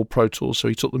install Pro Tools. So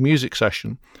he took the music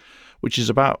session, which is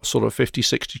about sort of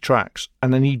 50-60 tracks,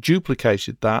 and then he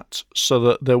duplicated that so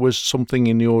that there was something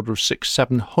in the order of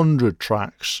 600-700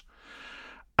 tracks,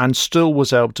 and still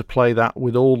was able to play that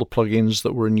with all the plugins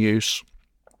that were in use,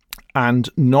 and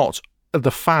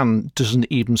the fan doesn't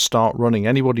even start running.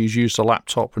 Anybody who's used a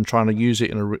laptop and trying to use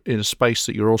it in a space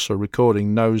that you're also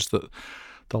recording knows that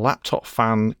the laptop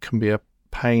fan can be a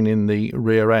pain in the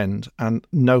rear end, and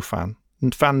no fan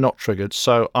not triggered.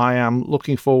 So I am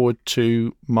looking forward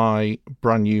to my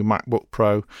brand new MacBook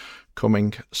Pro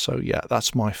coming. So yeah,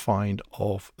 that's my find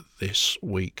of this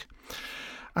week.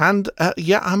 And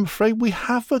I'm afraid we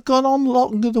have gone on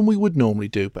longer than we would normally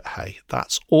do, but hey,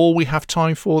 that's all we have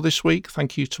time for this week.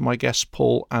 Thank you to my guests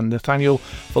Paul and Nathaniel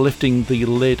for lifting the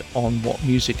lid on what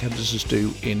music editors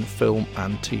do in film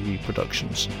and TV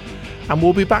productions. And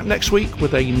we'll be back next week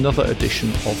with another edition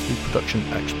of the Production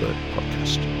Expert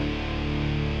Podcast.